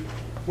be,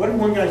 what did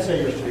one guy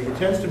say yesterday? It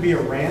tends to be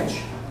a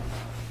ranch,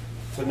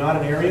 but not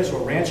an area. So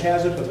a ranch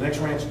has it, but the next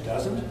ranch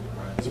doesn't.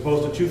 As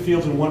opposed to 2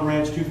 fields in one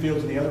ranch, 2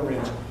 fields in the other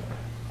ranch.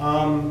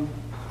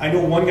 I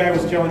know one guy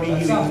was telling me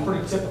That sounds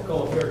pretty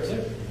typical of your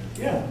too.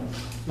 Yeah,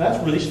 that's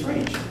really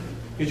strange.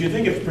 Because you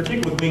think if,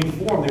 particularly with winged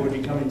form, they would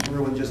be coming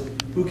through and just,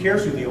 who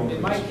cares who the owner is?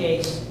 In my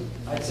case,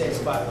 I'd say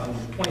it's about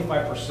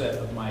 25%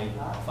 of my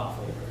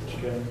alfalfa acreage.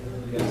 Okay.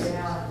 Because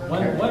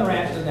one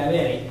ranch doesn't have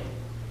any,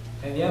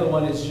 and the other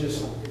one is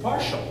just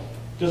partial.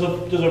 Does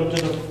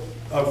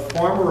a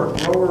farmer or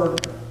grower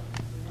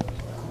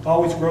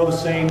always grow the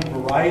same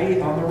variety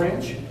on the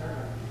ranch?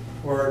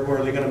 Or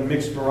are they going to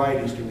mix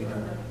varieties, do we know?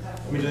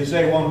 I mean, do they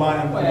say, well,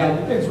 mine, Well,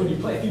 it depends when you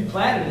plant. If you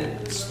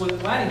planted it, split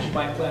plantings, you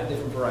might plant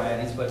different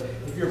varieties, but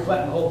if you're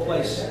planting the whole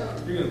place,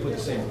 you're going to put the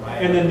same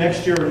variety. and then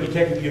next year, you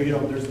take, you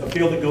know, there's a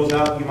field that goes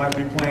out, you might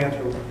replant,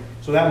 or,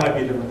 so that might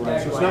be a different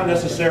variety. So it's not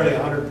necessarily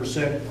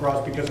 100%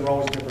 cross because they're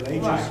always different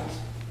ages. Right.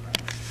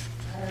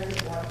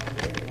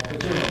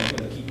 But you're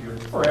going to keep your,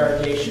 for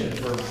irrigation,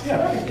 for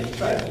everything, you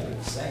try to keep it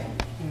the same.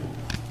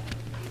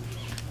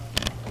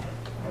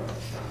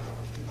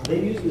 Are they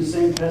using the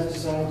same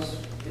pesticides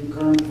in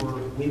current for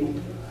weevil?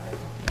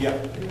 Yeah.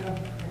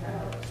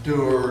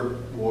 Stewart,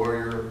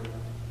 Warrior,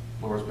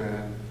 Morris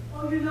Band,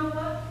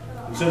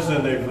 And since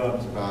then,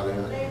 that's about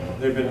it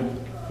they've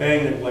been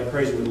banging it like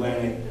crazy with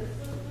Lanning.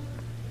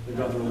 They've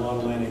gone through a lot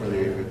of Lanning. for the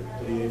aphid.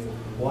 For the aphid.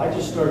 Well, I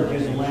just started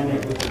using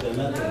Landec with the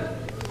method,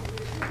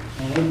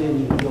 and it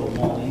didn't even kill them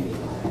all either.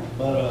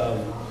 But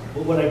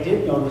what I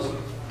did notice,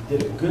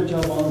 did a good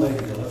job on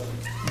ladybug,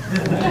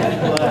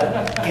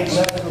 but it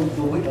left the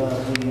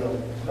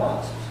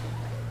wasps.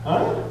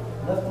 Huh?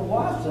 Left the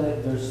wasps.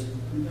 There's,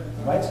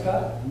 right,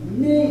 Scott?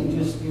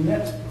 Just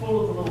nets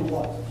full of the little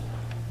wasps.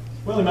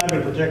 Well, they might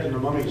have been protecting the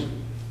mummies.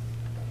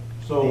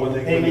 So when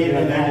they They may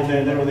have been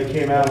and then when they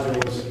came out, there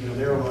was, you know,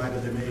 they were alive,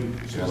 that they may.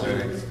 Yeah,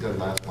 it doesn't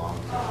last long.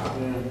 So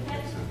Yeah.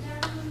 makes sense.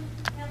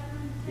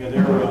 Yeah,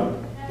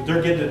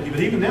 they're getting it, but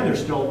even then,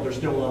 there's still a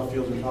lot of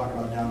fields we're talking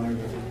about down there.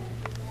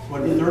 What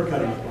they're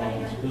cutting with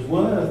problems. There's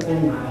one other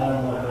thing, I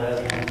don't know if it has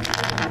anything to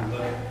do,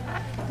 but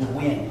the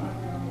wind.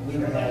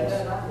 We've had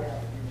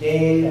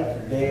day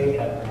after day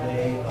after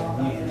day of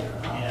wind,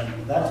 and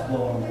that's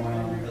blowing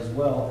around as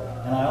well.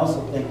 And I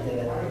also think that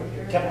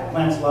it kept the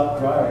plants a lot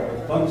drier,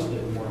 but fungus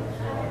didn't work as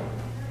well.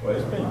 Well,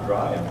 it's been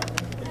dry.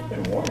 It's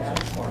been warm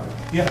since March.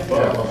 Yeah. Yeah,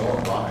 but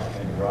more dry.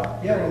 And dry.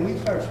 Yeah, when we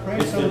started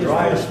spraying It's some the of this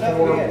driest stuff,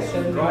 we had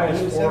 70,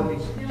 driest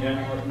 70s.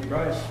 January,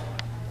 driest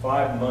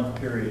 5-month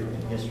period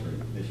in history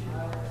this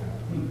year,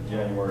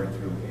 January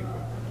through April.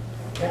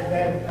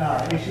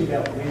 That issue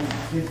that wind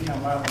did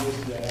come up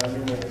yesterday. I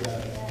remember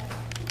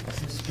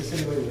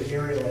specifically with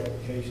aerial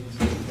applications,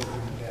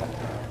 that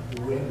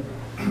the wind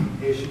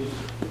issues.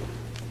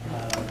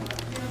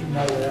 Even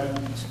though they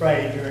don't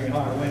spray during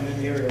high wind in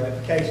the aerial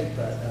application,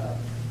 but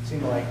it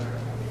seemed like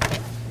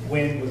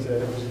wind was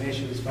an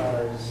issue as far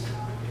as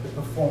the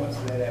performance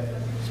of that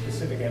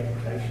specific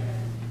application.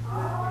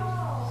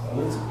 So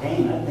it's a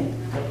pain, I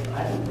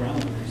think Brown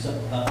would do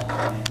something about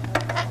it.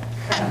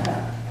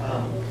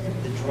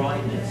 The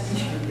dryness,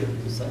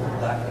 some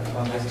lack of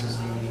fungus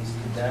disease,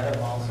 that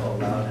have also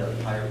allowed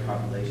a higher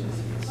population to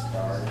get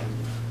started in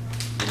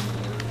the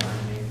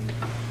wintertime maybe.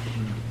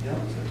 Yeah.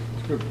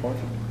 That's a good point.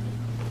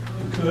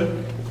 Could,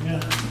 yeah.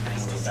 And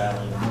we're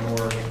battling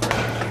more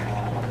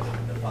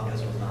the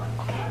fungus was not.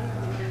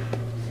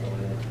 So we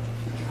had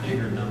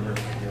bigger numbers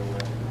to deal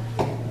with.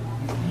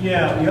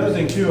 Yeah, the other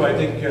thing too, I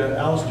think,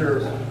 Alistair,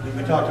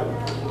 we talked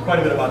quite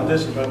a bit about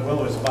this, but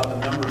Willow, it's about the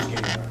numbers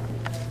game.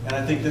 And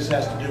I think this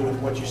has to do with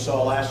what you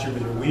saw last year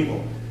with your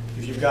weevil.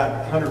 If you've got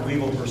 100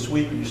 weevil per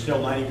sweep, and you're still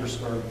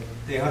 90%, or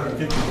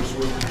 150 per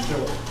sweep, and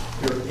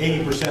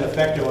you're 80%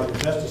 effective on your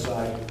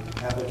pesticide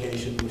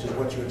application, which is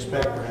what you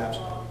expect perhaps,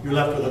 you're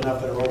left with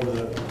enough that are over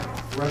the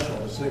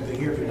threshold. The same thing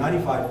here, if you're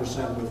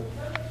 95% with,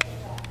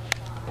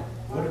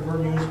 what did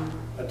Vern use?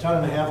 1.5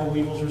 tons of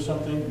weevils or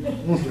something,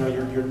 you know,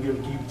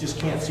 you just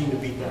can't seem to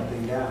beat that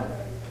thing down.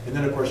 And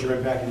then, of course, you're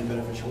impacting the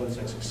beneficial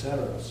insects, et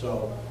cetera.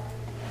 So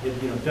it,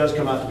 you know, does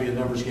come out to be a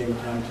numbers game at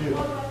time too.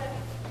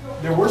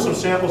 There were some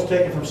samples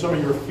taken from some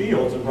of your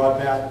fields and brought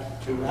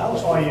back to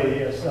Alice. Oh,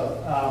 yeah.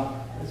 So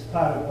it's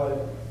part of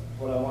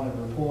what I wanted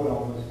to report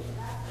on was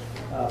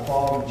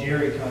Bob and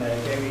Jerry kind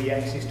of gave me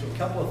access to a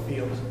couple of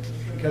fields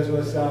because there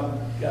was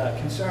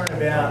concern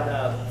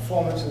about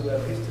performance of the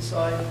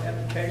pesticide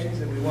applications,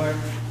 that we weren't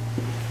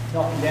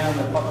knocking down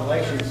the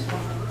populations,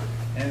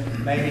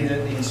 and maybe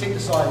that the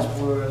insecticides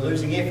were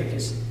losing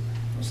efficacy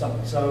or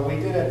something. So we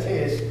did a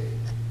test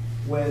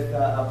with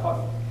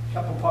a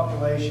couple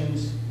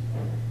populations,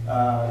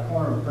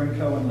 corner of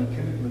Brinco and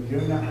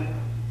Laguna,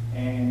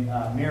 and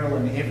Merrill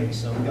and Evans.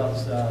 So we got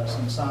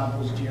some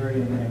samples.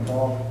 Jerry and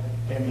Bob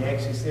gave me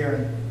access there,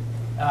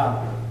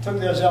 and took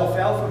those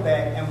alfalfa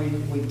back,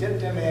 and we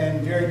dipped them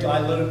in very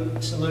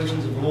dilute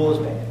solutions of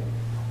Lawsban,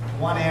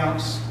 1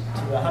 ounce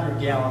to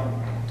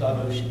 100-gallon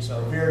dilution. So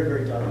a very,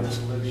 very dilute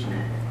solution.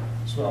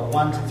 So a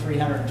 1 to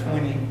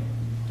 320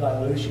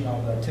 dilution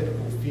of a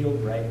typical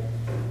field rate,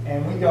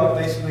 and we got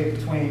basically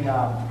between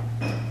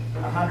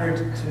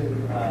 100 to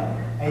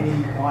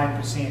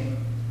 89%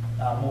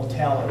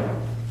 mortality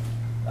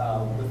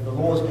with the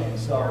Lawsban.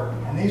 So,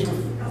 and these were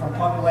from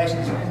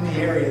populations in the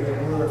area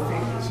that were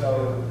affected.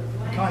 So,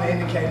 it kind of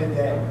indicated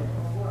that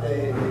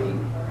the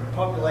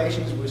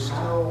populations were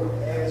still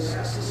as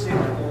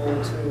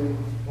susceptible to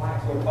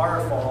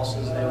chlorpyrifos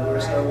as they were.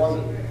 So, it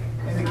wasn't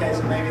indicates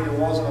that maybe there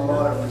wasn't a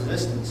lot of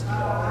resistance to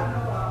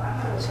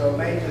that. So, it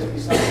may just be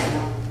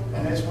something.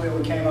 And that's where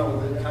we came up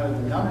with kind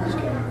of the numbers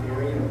game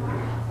theory.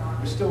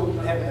 We still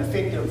have an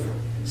effective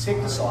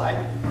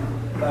insecticide,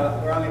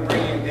 but we're only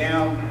bringing it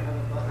down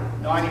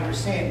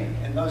 90%,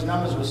 and those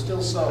numbers were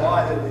still so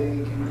high that they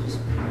can just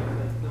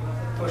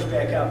push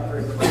back up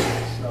very quickly.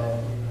 So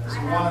it's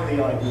one of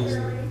the ideas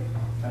that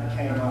kind of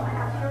came up.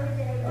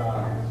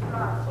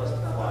 Plus the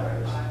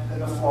flyers.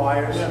 And the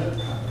flyers.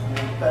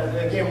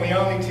 But again, we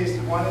only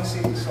tested one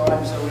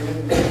insecticide, so we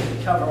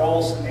didn't cover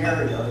all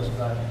scenarios.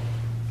 But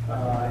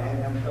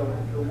and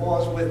it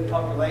was with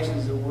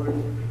populations that were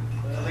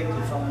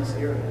collected from this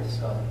area.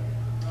 So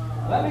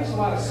Well, that makes a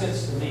lot of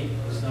sense to me,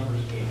 this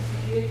numbers game.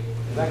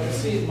 Because I can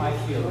see it in my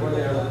field where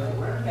they're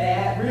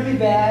bad, really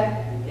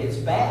bad, it's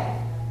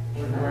bad.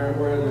 And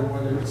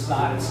where it's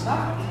not, it's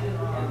not.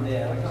 And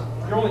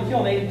like, you're only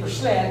killing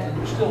 80% and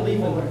you're still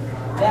leaving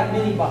that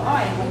many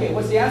behind. Okay,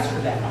 what's the answer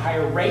to that? A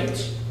higher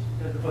rate?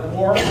 Put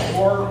more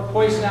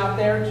poison out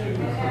there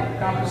to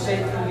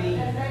compensate for the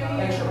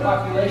extra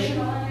population?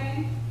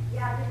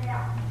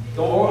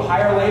 Go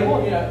higher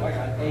label, you know, like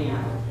a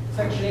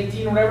Section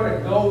 18 or whatever,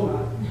 and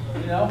go,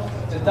 you know,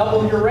 to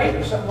double your rate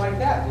or something like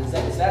that. Is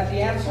that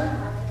the answer?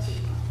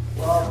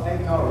 well,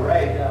 maybe not a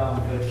rate,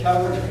 but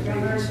coverage could be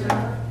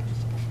considered.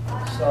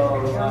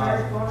 So,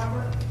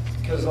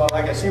 because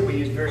like I said, we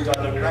used very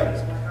dilute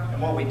rates.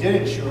 And what we did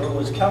ensure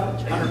was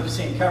coverage,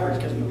 100% coverage,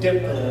 because we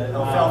dipped the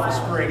alfalfa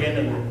sprig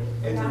into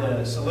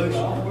the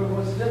solution.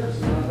 What's the difference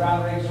between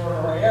ground rates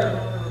or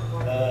air?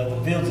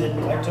 The fields that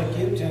I took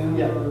you to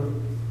were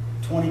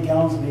 20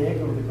 gallons of the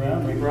acre with the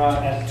ground rate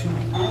at 2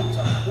 pints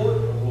a quart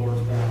of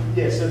Lord's ground.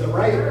 Yeah, so the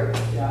rate,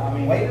 yeah, I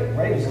mean,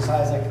 Rate was as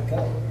high as I could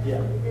go.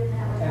 yeah.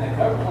 And the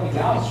cover 20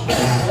 gallons.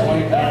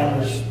 20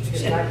 gallons.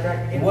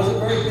 It wasn't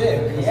very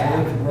big because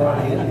Yeah. they were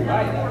already in there.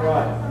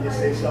 Right, you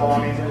see, so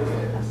I mean,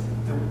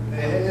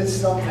 there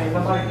is something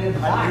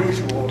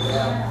unusual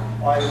about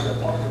either the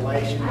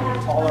population or the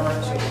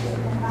tolerance of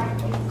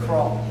the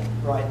crop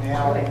right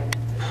now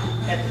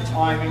at the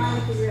timing.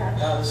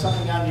 There's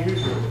something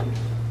unusual.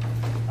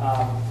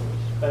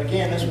 But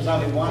again, this was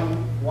only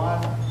one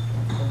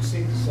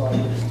insecticide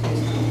that was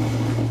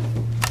tested.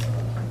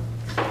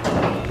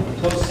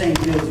 Those same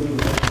fields we were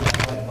looking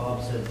at, like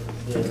Bob said,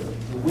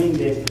 the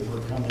winged eggs that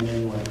were coming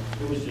in with,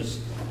 it was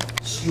just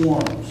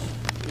swarms.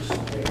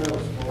 They were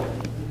full.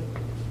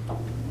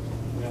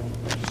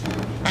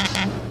 I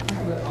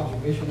have an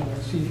observation, and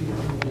I'll see if you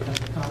really have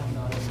a comment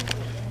on it.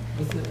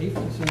 With the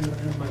aphids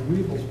and my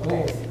weevils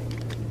both,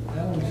 I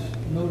always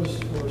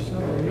noticed for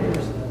several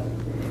years that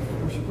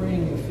we're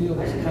spraying the field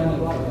as kind of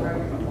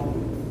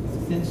with a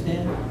thin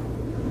stand.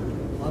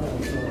 A lot of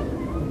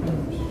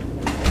winners.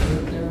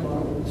 There, a lot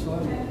of old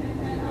soil,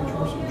 much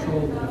more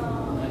controlled than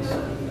nice.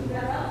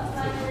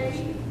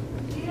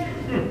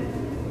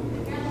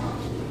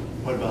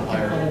 What about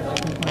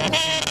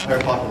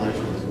higher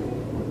populations?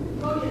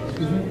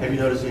 Excuse me? Have you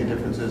noticed any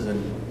differences in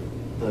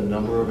the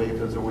number of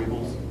aphids or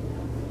weevils?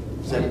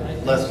 Said I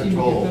less seem to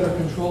get control. better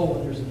control when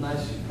there's a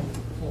nice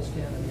full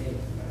stand of hay.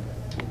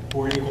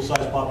 Or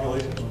equal-sized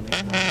populations.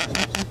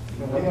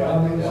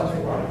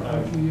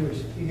 A few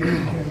years. You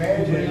can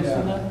imagine, Anybody else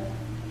on that?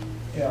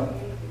 you know,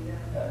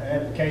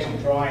 an application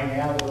drying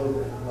out a little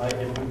bit, like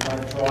if we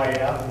might dry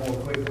out more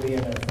quickly in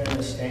a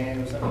thinner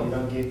stand or something, you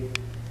don't get,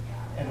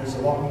 and there's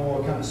a lot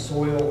more kind of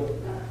soil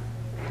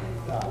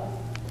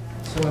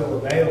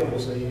available,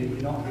 so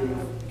you're not getting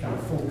kind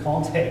of full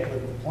contact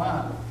with the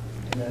plant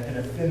in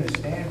a thinner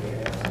stand we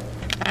have.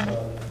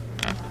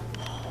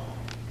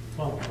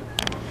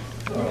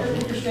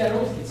 Your stand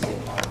always gets hit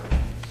hard.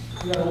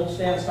 You got an old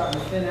stand starting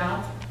to thin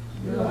out.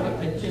 In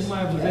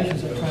my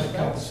observations, I try to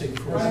compensate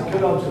for That's a it.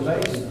 good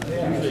observation.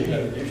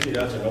 Usually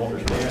that's an older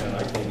stand, and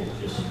I think it's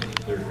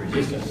just, there's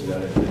resistance to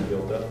that, it's been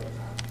built up.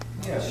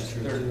 Yes,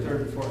 third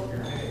and fourth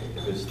year hay.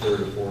 If it's third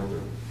or fourth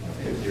or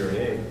fifth year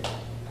hay,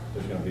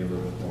 gonna be a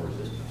little bit more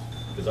resistance,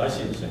 because I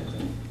see the same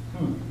thing.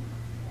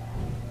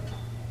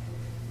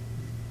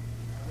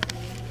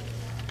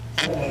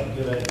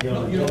 Good idea.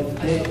 No, you know,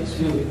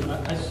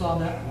 I saw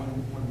that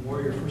when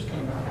Warrior first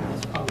came out.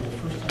 That's probably the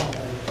first time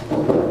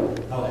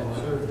I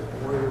observed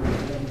that Warrior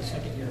was in the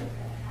second year.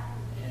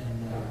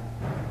 And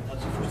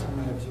that's the first time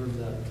I observed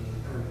that,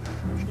 or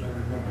that I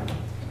remember.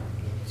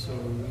 So,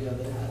 yeah,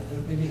 they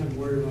maybe had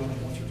Warrior on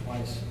it once or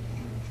twice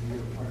a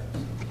year apart. So,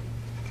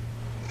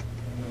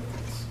 I don't know if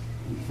it's-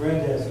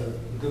 Fred has a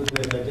good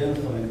way of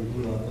identifying the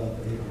blue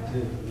alfalfa here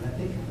too. And I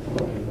think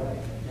you're right.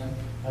 Yeah,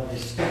 How they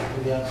stick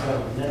to the outside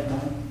of the net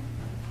now.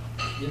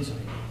 the inside.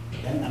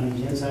 And, I mean,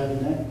 the inside of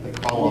the net. They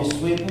crawl When you up.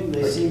 sweep them,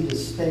 they seem to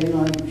stay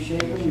on, you shake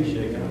them.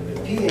 Shake 'em.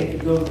 The pea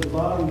could go to the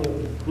bottom, the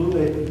blue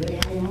aphids, they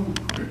hang on.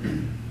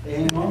 They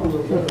hang on a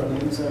little bit on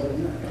the inside of the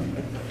net.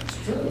 It's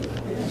true.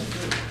 Yeah, it's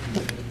true.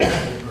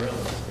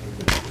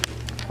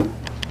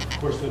 Of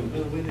course,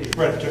 then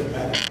Fred took it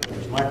back. It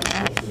was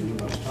Microsoft doing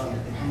what I was talking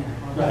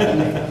about.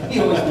 Right. He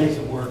always makes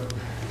it work.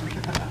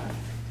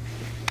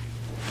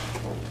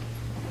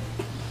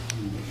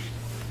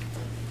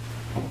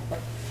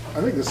 I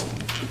think this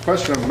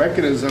question of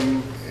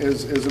mechanism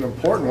is an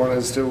important one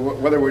as to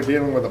whether we're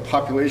dealing with a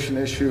population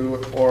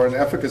issue or an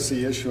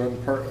efficacy issue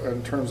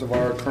in terms of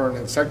our current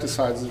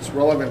insecticides. It's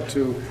relevant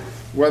to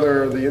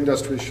whether the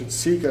industry should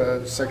seek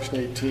a Section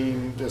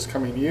 18 this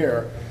coming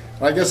year.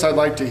 And I guess I'd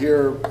like to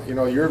hear,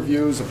 your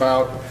views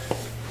about,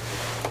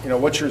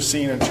 what you're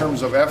seeing in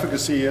terms of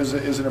efficacy. Is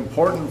it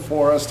important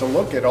for us to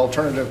look at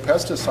alternative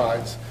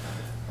pesticides?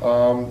 I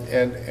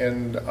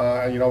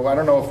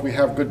don't know if we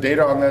have good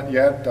data on that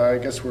yet. I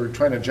guess we're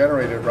trying to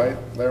generate it, right,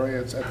 Larry,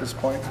 it's at this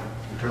point?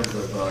 In terms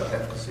of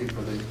efficacy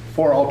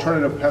For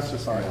alternative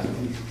pesticides.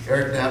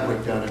 Eric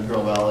Natwick down in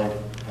Pearl Valley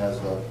has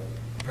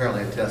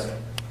apparently a test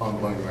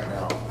ongoing right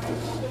now,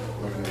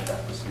 looking at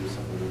efficacy of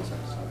some of the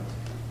insecticides.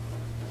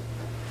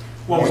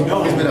 Well, we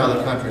know. He's been out of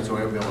the country, so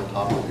we haven't been able to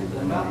talk with him.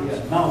 but I know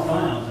he's- Mount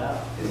Sinai's out.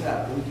 Is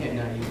that, we can't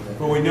now use that.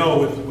 But we know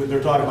with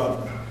they're talking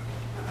about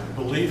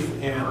belief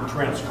and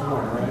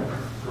transform, right?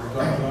 We're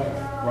talking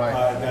about, Right.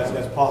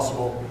 As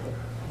possible.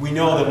 We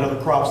know that in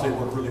other crops, they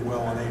work really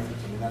well on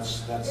aphids. I mean,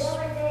 that's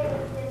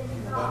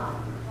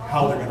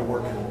how they're gonna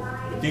work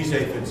in. With these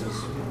aphids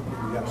is,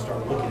 we have to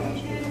start looking at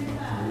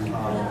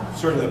it.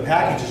 Certainly the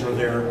packages are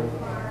there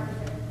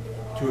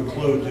to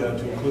include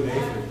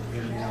aphid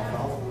in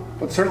alfalfa.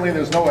 But certainly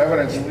there's no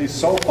evidence, at least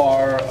so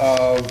far,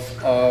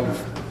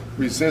 of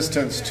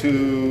resistance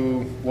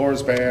to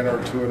Lorsban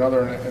or to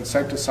another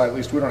insecticide. At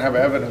least we don't have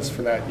evidence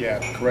for that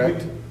yet,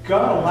 correct? We've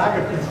got a lack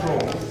of control.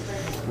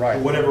 Right.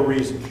 For whatever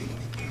reason.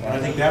 And I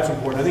think that's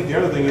important. I think the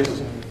other thing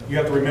is, you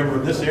have to remember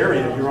in this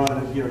area,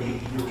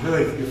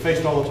 you're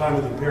faced all the time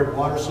with impaired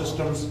water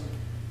systems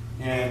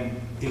and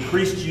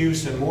increased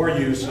use and more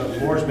use of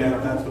Lorsban,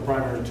 if that's the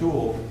primary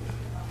tool,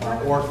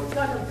 or It's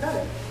not gonna cut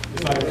it.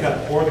 it's not going to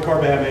cut, or the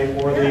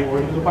carbamate, or the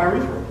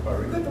pyrethrum.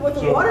 With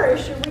the So- water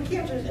issue, we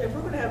can't just, if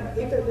we're gonna have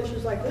aphid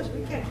issues like this,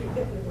 we can't keep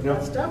hitting them with No,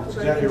 that stuff. We're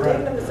gonna exactly keep right.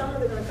 taking them to summer,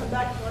 they're gonna come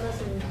back on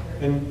us and.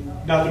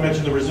 And not to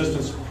mention the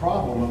resistance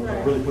problem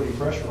of really putting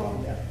pressure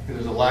on them.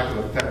 There's a lack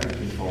of effective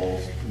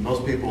controls.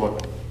 Most people have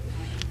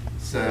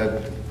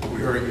said, we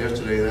heard it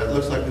yesterday, that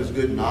looks like there's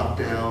good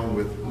knockdown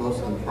with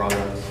most of the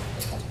products.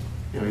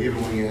 Even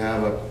when you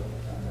have a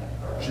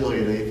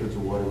jillion aphids or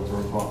whatever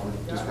Vern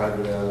Crawford described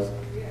it as,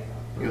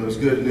 there's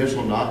good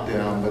initial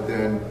knockdown, but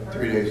then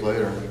 3 days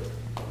later,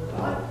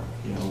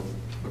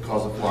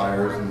 because of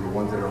flyers and the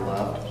ones that are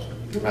left,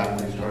 you're back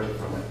where you started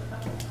from.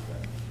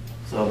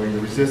 So, the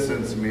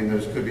resistance,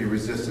 there could be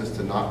resistance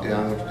to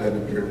knockdown, which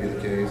doesn't appear to be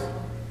the case.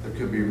 There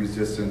could be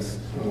resistance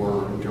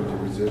more in terms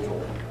of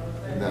residual,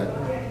 and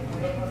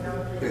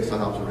that, based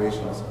on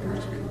observations, appears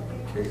to be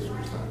the case. We're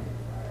just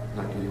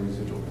not getting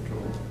residual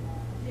control.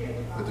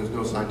 But there's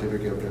no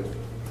scientific evidence.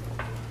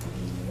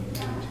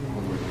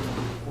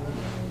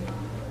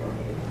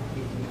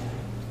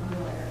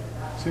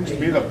 Seems to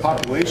be the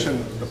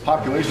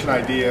population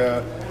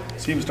idea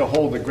seems to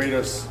hold the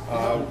greatest,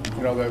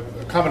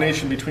 the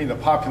combination between the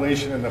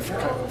population and the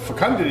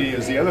fecundity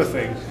is the other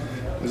thing,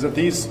 is that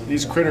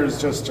these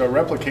critters just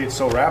replicate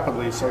so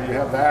rapidly, so you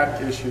have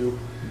that issue.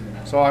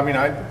 So,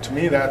 to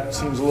me, that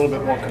seems a little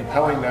bit more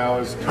compelling now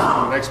as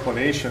an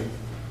explanation.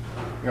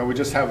 We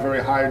just have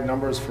very high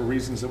numbers for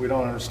reasons that we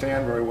don't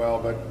understand very well,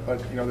 but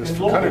this And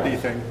fecundity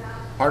localized. thing.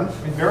 Pardon?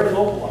 And very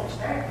localized.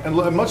 And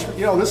much,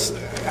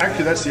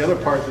 that's the other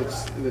part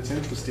that's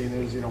interesting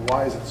is,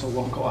 why is it so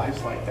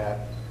localized like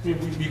that? You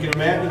can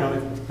imagine,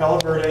 if Palo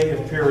Verde,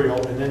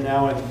 Imperial, and then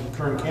now in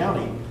Kern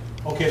County,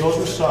 okay, those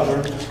are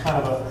southern, it's kind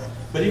of a,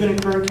 but even in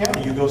Kern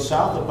County, you go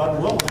south of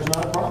Button Willow, there's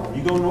not a problem.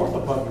 You go north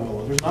of Button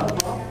Willow, there's not a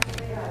problem.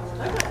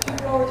 I've got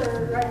two roads that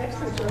are right next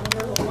to each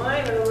other, there's a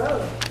line of the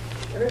road.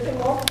 Everything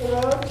north of the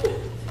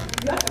road,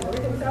 nothing,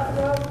 everything south of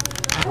the road,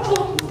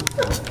 oh.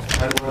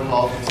 I had one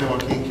call from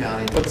Joaquin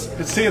County. But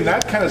see, in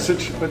that kind of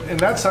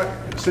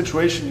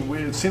situation,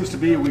 it seems to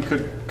be we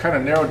could kind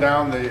of narrow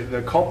down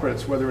the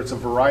culprits, whether it's a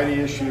variety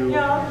issue,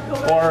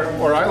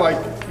 or I like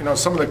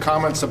some of the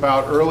comments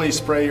about early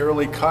spray,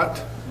 early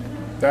cut.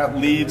 that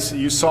leads,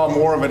 you saw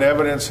more of an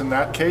evidence in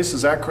that case,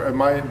 is that,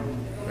 am I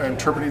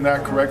interpreting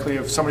that correctly?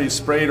 If somebody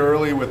sprayed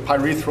early with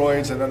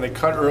pyrethroids and then they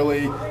cut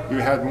early, you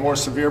had more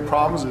severe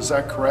problems, is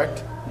that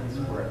correct?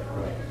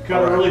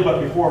 Cut early,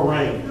 but before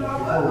rain.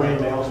 Before rain,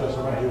 they also have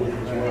something to do with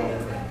it as well.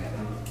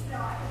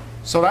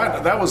 So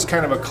that was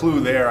kind of a clue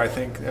there, I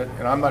think,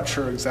 and I'm not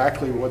sure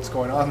exactly what's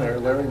going on there.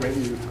 Larry,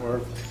 maybe,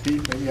 or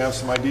Pete, maybe you have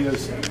some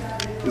ideas.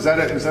 Is that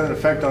an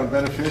effect on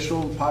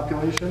beneficial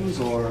populations,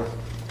 or? I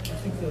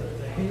think the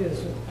hay is,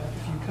 if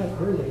you cut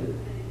early,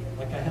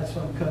 like I had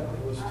some cut,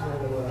 it was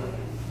still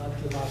not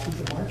the last week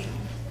of March.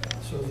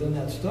 So then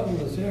that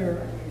stubble is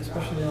there,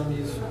 especially on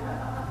these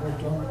more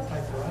dormant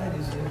type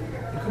varieties,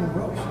 they couldn't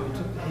grow. So we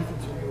took the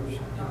aphids that were in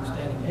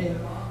standing hay,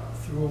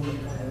 threw them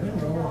on the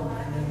windrow,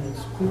 and then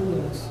it's cool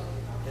and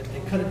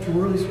they cut it too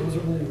early, so it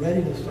wasn't really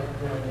ready to start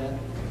growing yet. And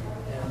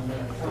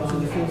those are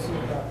the fields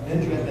that got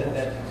injured.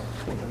 That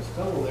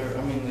stubble there, I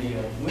mean, the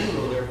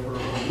windrow there for a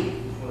week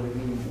before they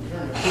even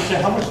turned. So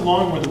how much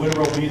longer would the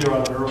windrow be there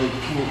on an early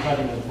cool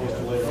cutting as opposed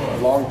to later? A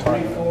long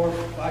time. 24,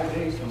 5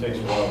 days. It takes a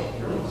while.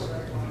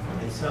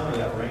 And some of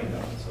that rained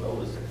on, so it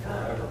was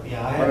forever.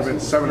 Yeah, Might have been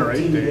 7 or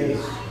 8 days.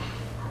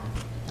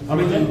 How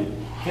many days?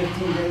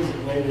 15 days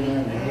it laid in there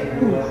and the hay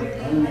grew up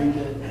underneath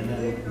it, and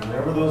then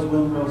wherever those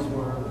windrows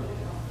were,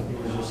 it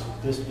was just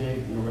this big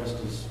and the rest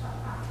is.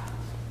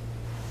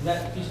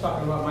 That, he's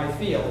talking about my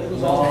field. It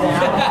was all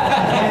down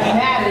and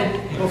matted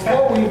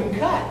before we even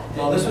cut.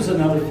 No, this was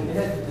another field.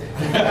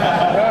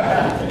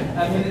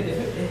 I mean,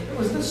 it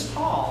was this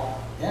tall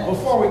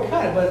before we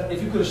cut it, but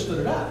if you could have stood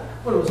it up,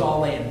 but it was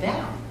all laying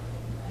down.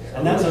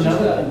 And that's It was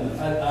just another thing.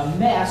 a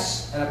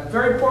mess, and a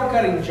very poor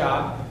cutting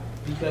job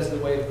because of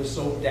the way it was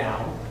so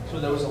down. So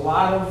there was a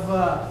lot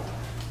of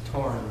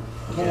torn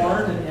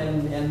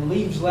and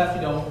leaves left,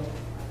 you know,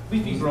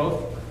 leafy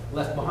growth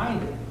left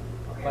behind it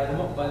by the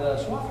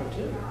swather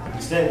too.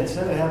 Instead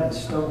of having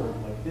stubble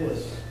like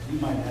this, you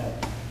might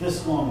have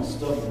this long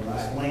stubble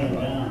just laying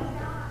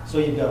down. So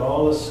you've got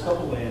all this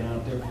stubble laying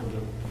out there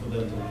for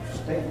them to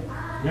stay.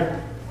 Yeah,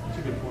 that's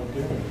a good point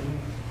too.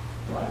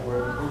 Right,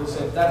 where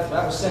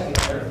that was second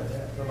year.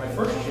 For my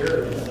first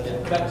year,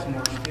 it cut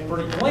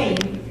pretty clean,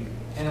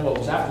 and it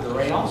was after the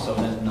rain also,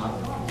 and then not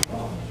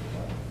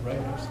right.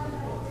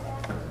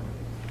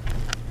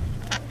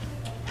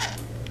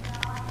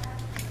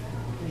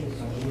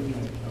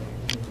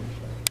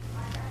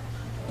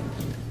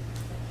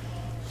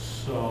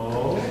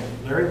 So,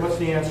 Larry, what's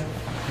the answer?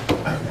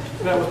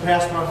 That was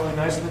passed on really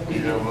nicely.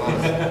 Yeah, well,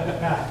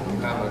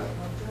 have a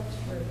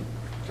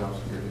job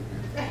security.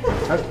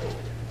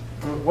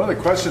 One of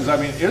the questions, I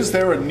mean, is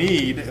there a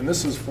need, and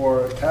this is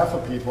for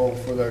TAFA people,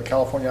 for the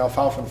California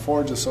Alfalfa and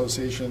Forage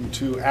Association,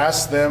 to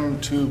ask them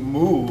to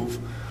move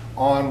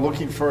on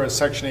looking for a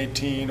Section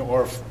 18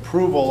 or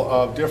approval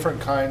of different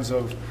kinds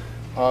of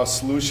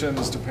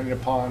solutions depending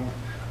upon,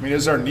 I mean,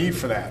 is there a need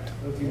for that? It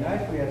would be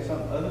nice if we had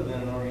something other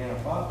than an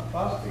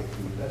organophosphate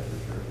food, that's for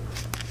sure.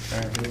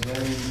 Because, I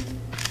mean,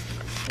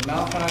 the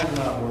Malchine's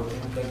not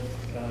working, but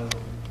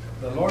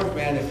the Lord's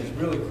Band, if it's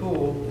really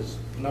cool, is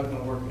not going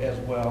to work as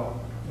well.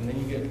 And then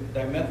you get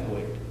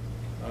dimethylated.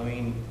 I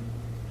mean,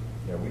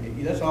 Yeah,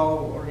 that's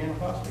all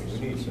organophosphates.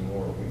 we need some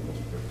more weevils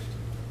fixed.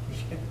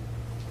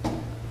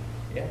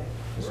 Yeah.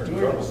 We're in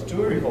Stewart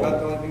trouble. is about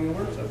the only thing that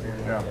works up here.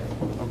 Yeah,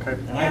 okay.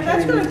 And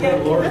that's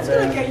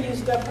gonna get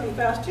used up pretty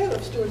fast too,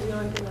 if Stewart's the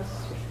only thing that's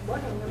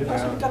working.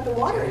 Plus we've got the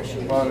water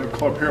issue. Well, the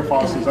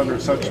chlorpyrifos is under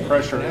such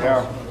pressure,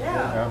 yeah.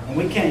 Yeah. And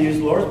we can't use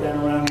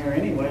Lorsban around here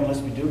anyway unless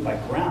we do it by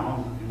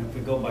ground. And if we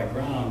go by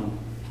ground,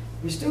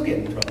 we still get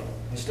in trouble.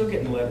 We're still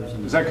getting letters.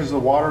 Is that because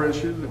of the water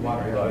issue?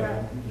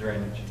 Yeah.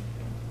 Drainage.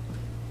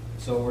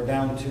 So we're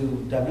down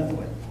to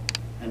dimethyl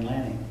and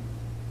landing.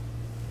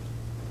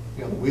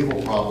 Yeah, the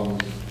weevil problem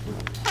with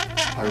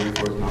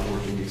pyrethroids not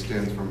working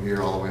extends from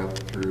here all the way up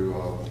through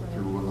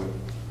Woodland.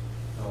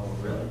 Oh,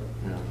 really?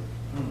 Yeah.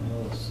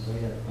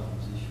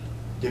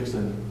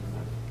 Dixon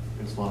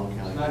in Solano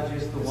County. It's not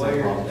just the It's wire,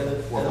 that problem.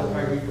 other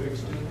 400.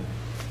 pyrethroids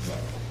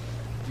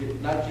too?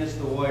 Not just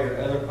the wire,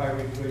 other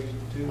pyrethroids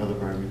too? Other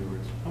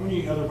pyrethroids. How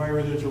many other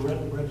pyrethroids are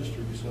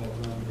registered besides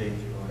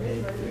Baythroid?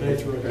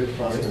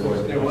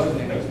 There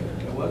wasn't any,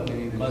 there wasn't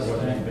any. I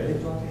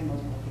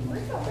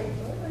thought they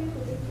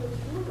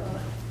food on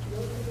it.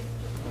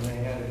 And they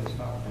had it in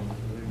Stockton, so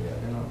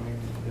they're not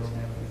making, they don't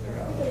have it, they're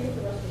They out. eat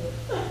the rest of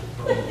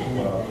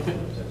it.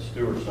 That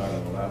Stewart sign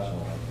on the last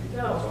one, I think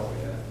that's all we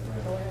had.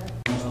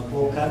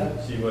 Full cutting?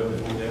 See what the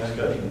next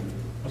cutting.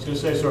 I was gonna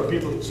say, so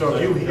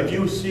if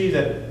you see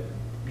that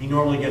he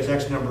normally gets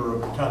X number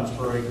of tons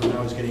per acre,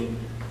 now he's getting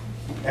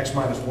X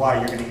minus Y,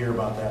 you're gonna hear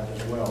about that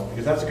as well,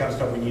 because that's the kind of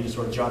stuff we need to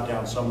sort of jot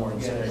down somewhere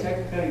and Yeah, say.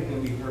 second cutting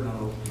can be heard on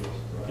those fields.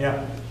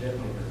 Yeah,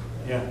 Definitely heard.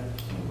 yeah.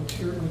 What's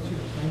your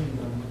planning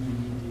on when you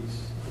need these?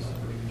 This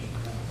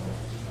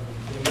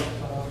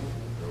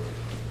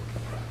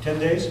 10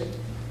 days,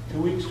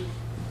 2 weeks?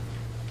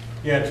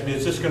 Yeah,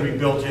 it's just gonna be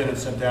built in and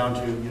sent down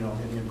to, you know,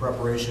 in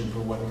preparation for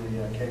what the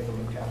K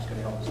from the CAP's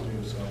gonna help us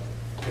do, so.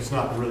 It's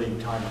not really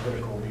time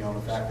critical beyond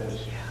the fact that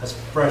it's as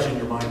fresh in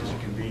your mind as it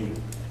can be.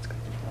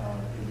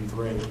 It'd be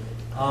great.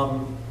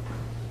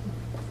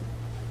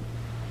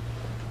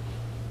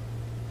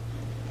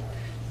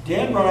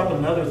 Dan brought up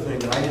another thing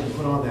that I didn't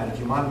put on that, if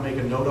you want to make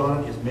a note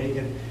on it, is make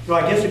it,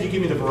 I guess if you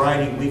give me the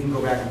variety, we can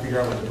go back and figure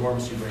out what the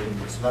dormancy rating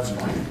is, so that's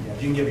fine. Yeah,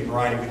 if you can give me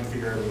variety, we can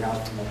figure everything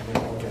else from that,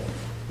 okay.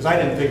 Because I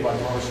didn't think about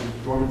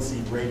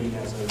dormancy rating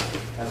as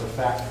a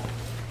factor.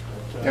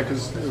 But, Yeah,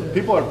 because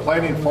people are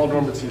planning fall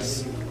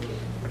dormancies.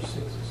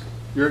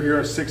 You're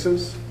a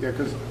sixes? Yeah,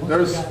 because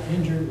there's, Once we got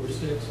injured, we're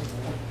six,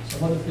 and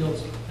some other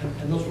fields,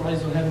 and those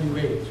rides don't have any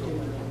rating,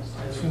 so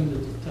I assume that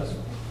the test.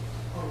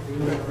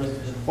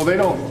 well,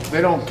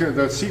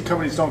 the seed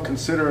companies don't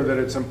consider that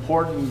it's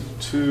important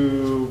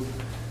to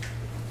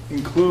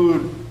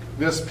include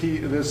this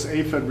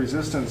aphid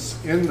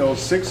resistance in those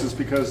sixes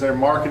because they're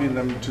marketing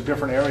them to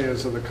different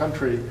areas of the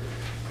country.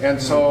 And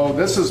so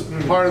this is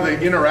part of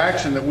the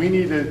interaction that we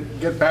need to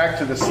get back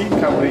to the seed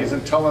companies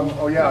and tell them,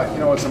 oh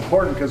yeah, it's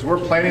important because we're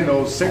planting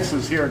those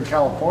sixes here in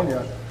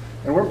California.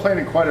 And we're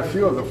planting quite a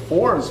few of the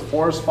fours,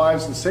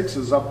 fives, and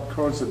sixes up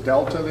towards the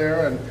delta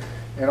there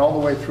and all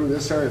the way through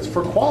this area. It's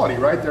for quality,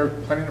 right? They're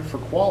planting it for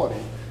quality,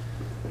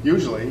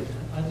 usually.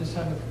 I just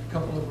have a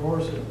couple of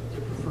growers that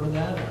prefer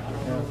that. I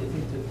don't know if they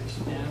think that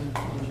stand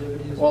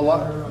longevity is Well,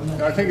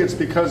 better. I think it's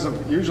because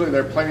of, usually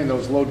they're planting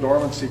those low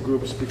dormancy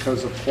groups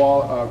because of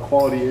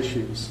quality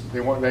issues.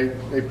 They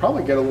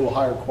probably get a little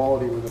higher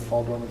quality with the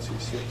fall dormancy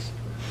 6.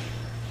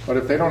 But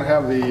if they don't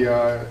have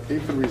the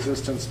aphid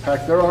resistance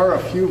pack, there are a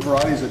few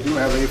varieties that do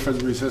have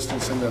aphid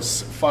resistance in the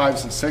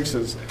 5s and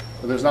 6s,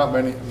 but there's not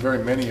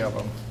very many of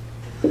them.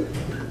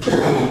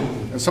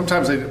 And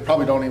sometimes they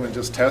probably don't even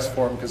just test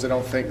for them because they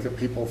don't think that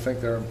people think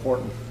they're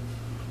important.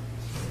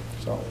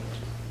 So.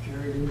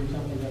 Jerry, didn't you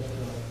tell me that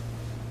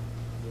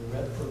the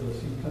rep for the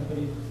seed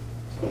company,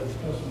 so that's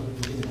special,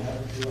 we didn't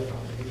have it,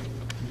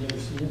 you never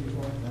seen it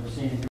before? Never seen it.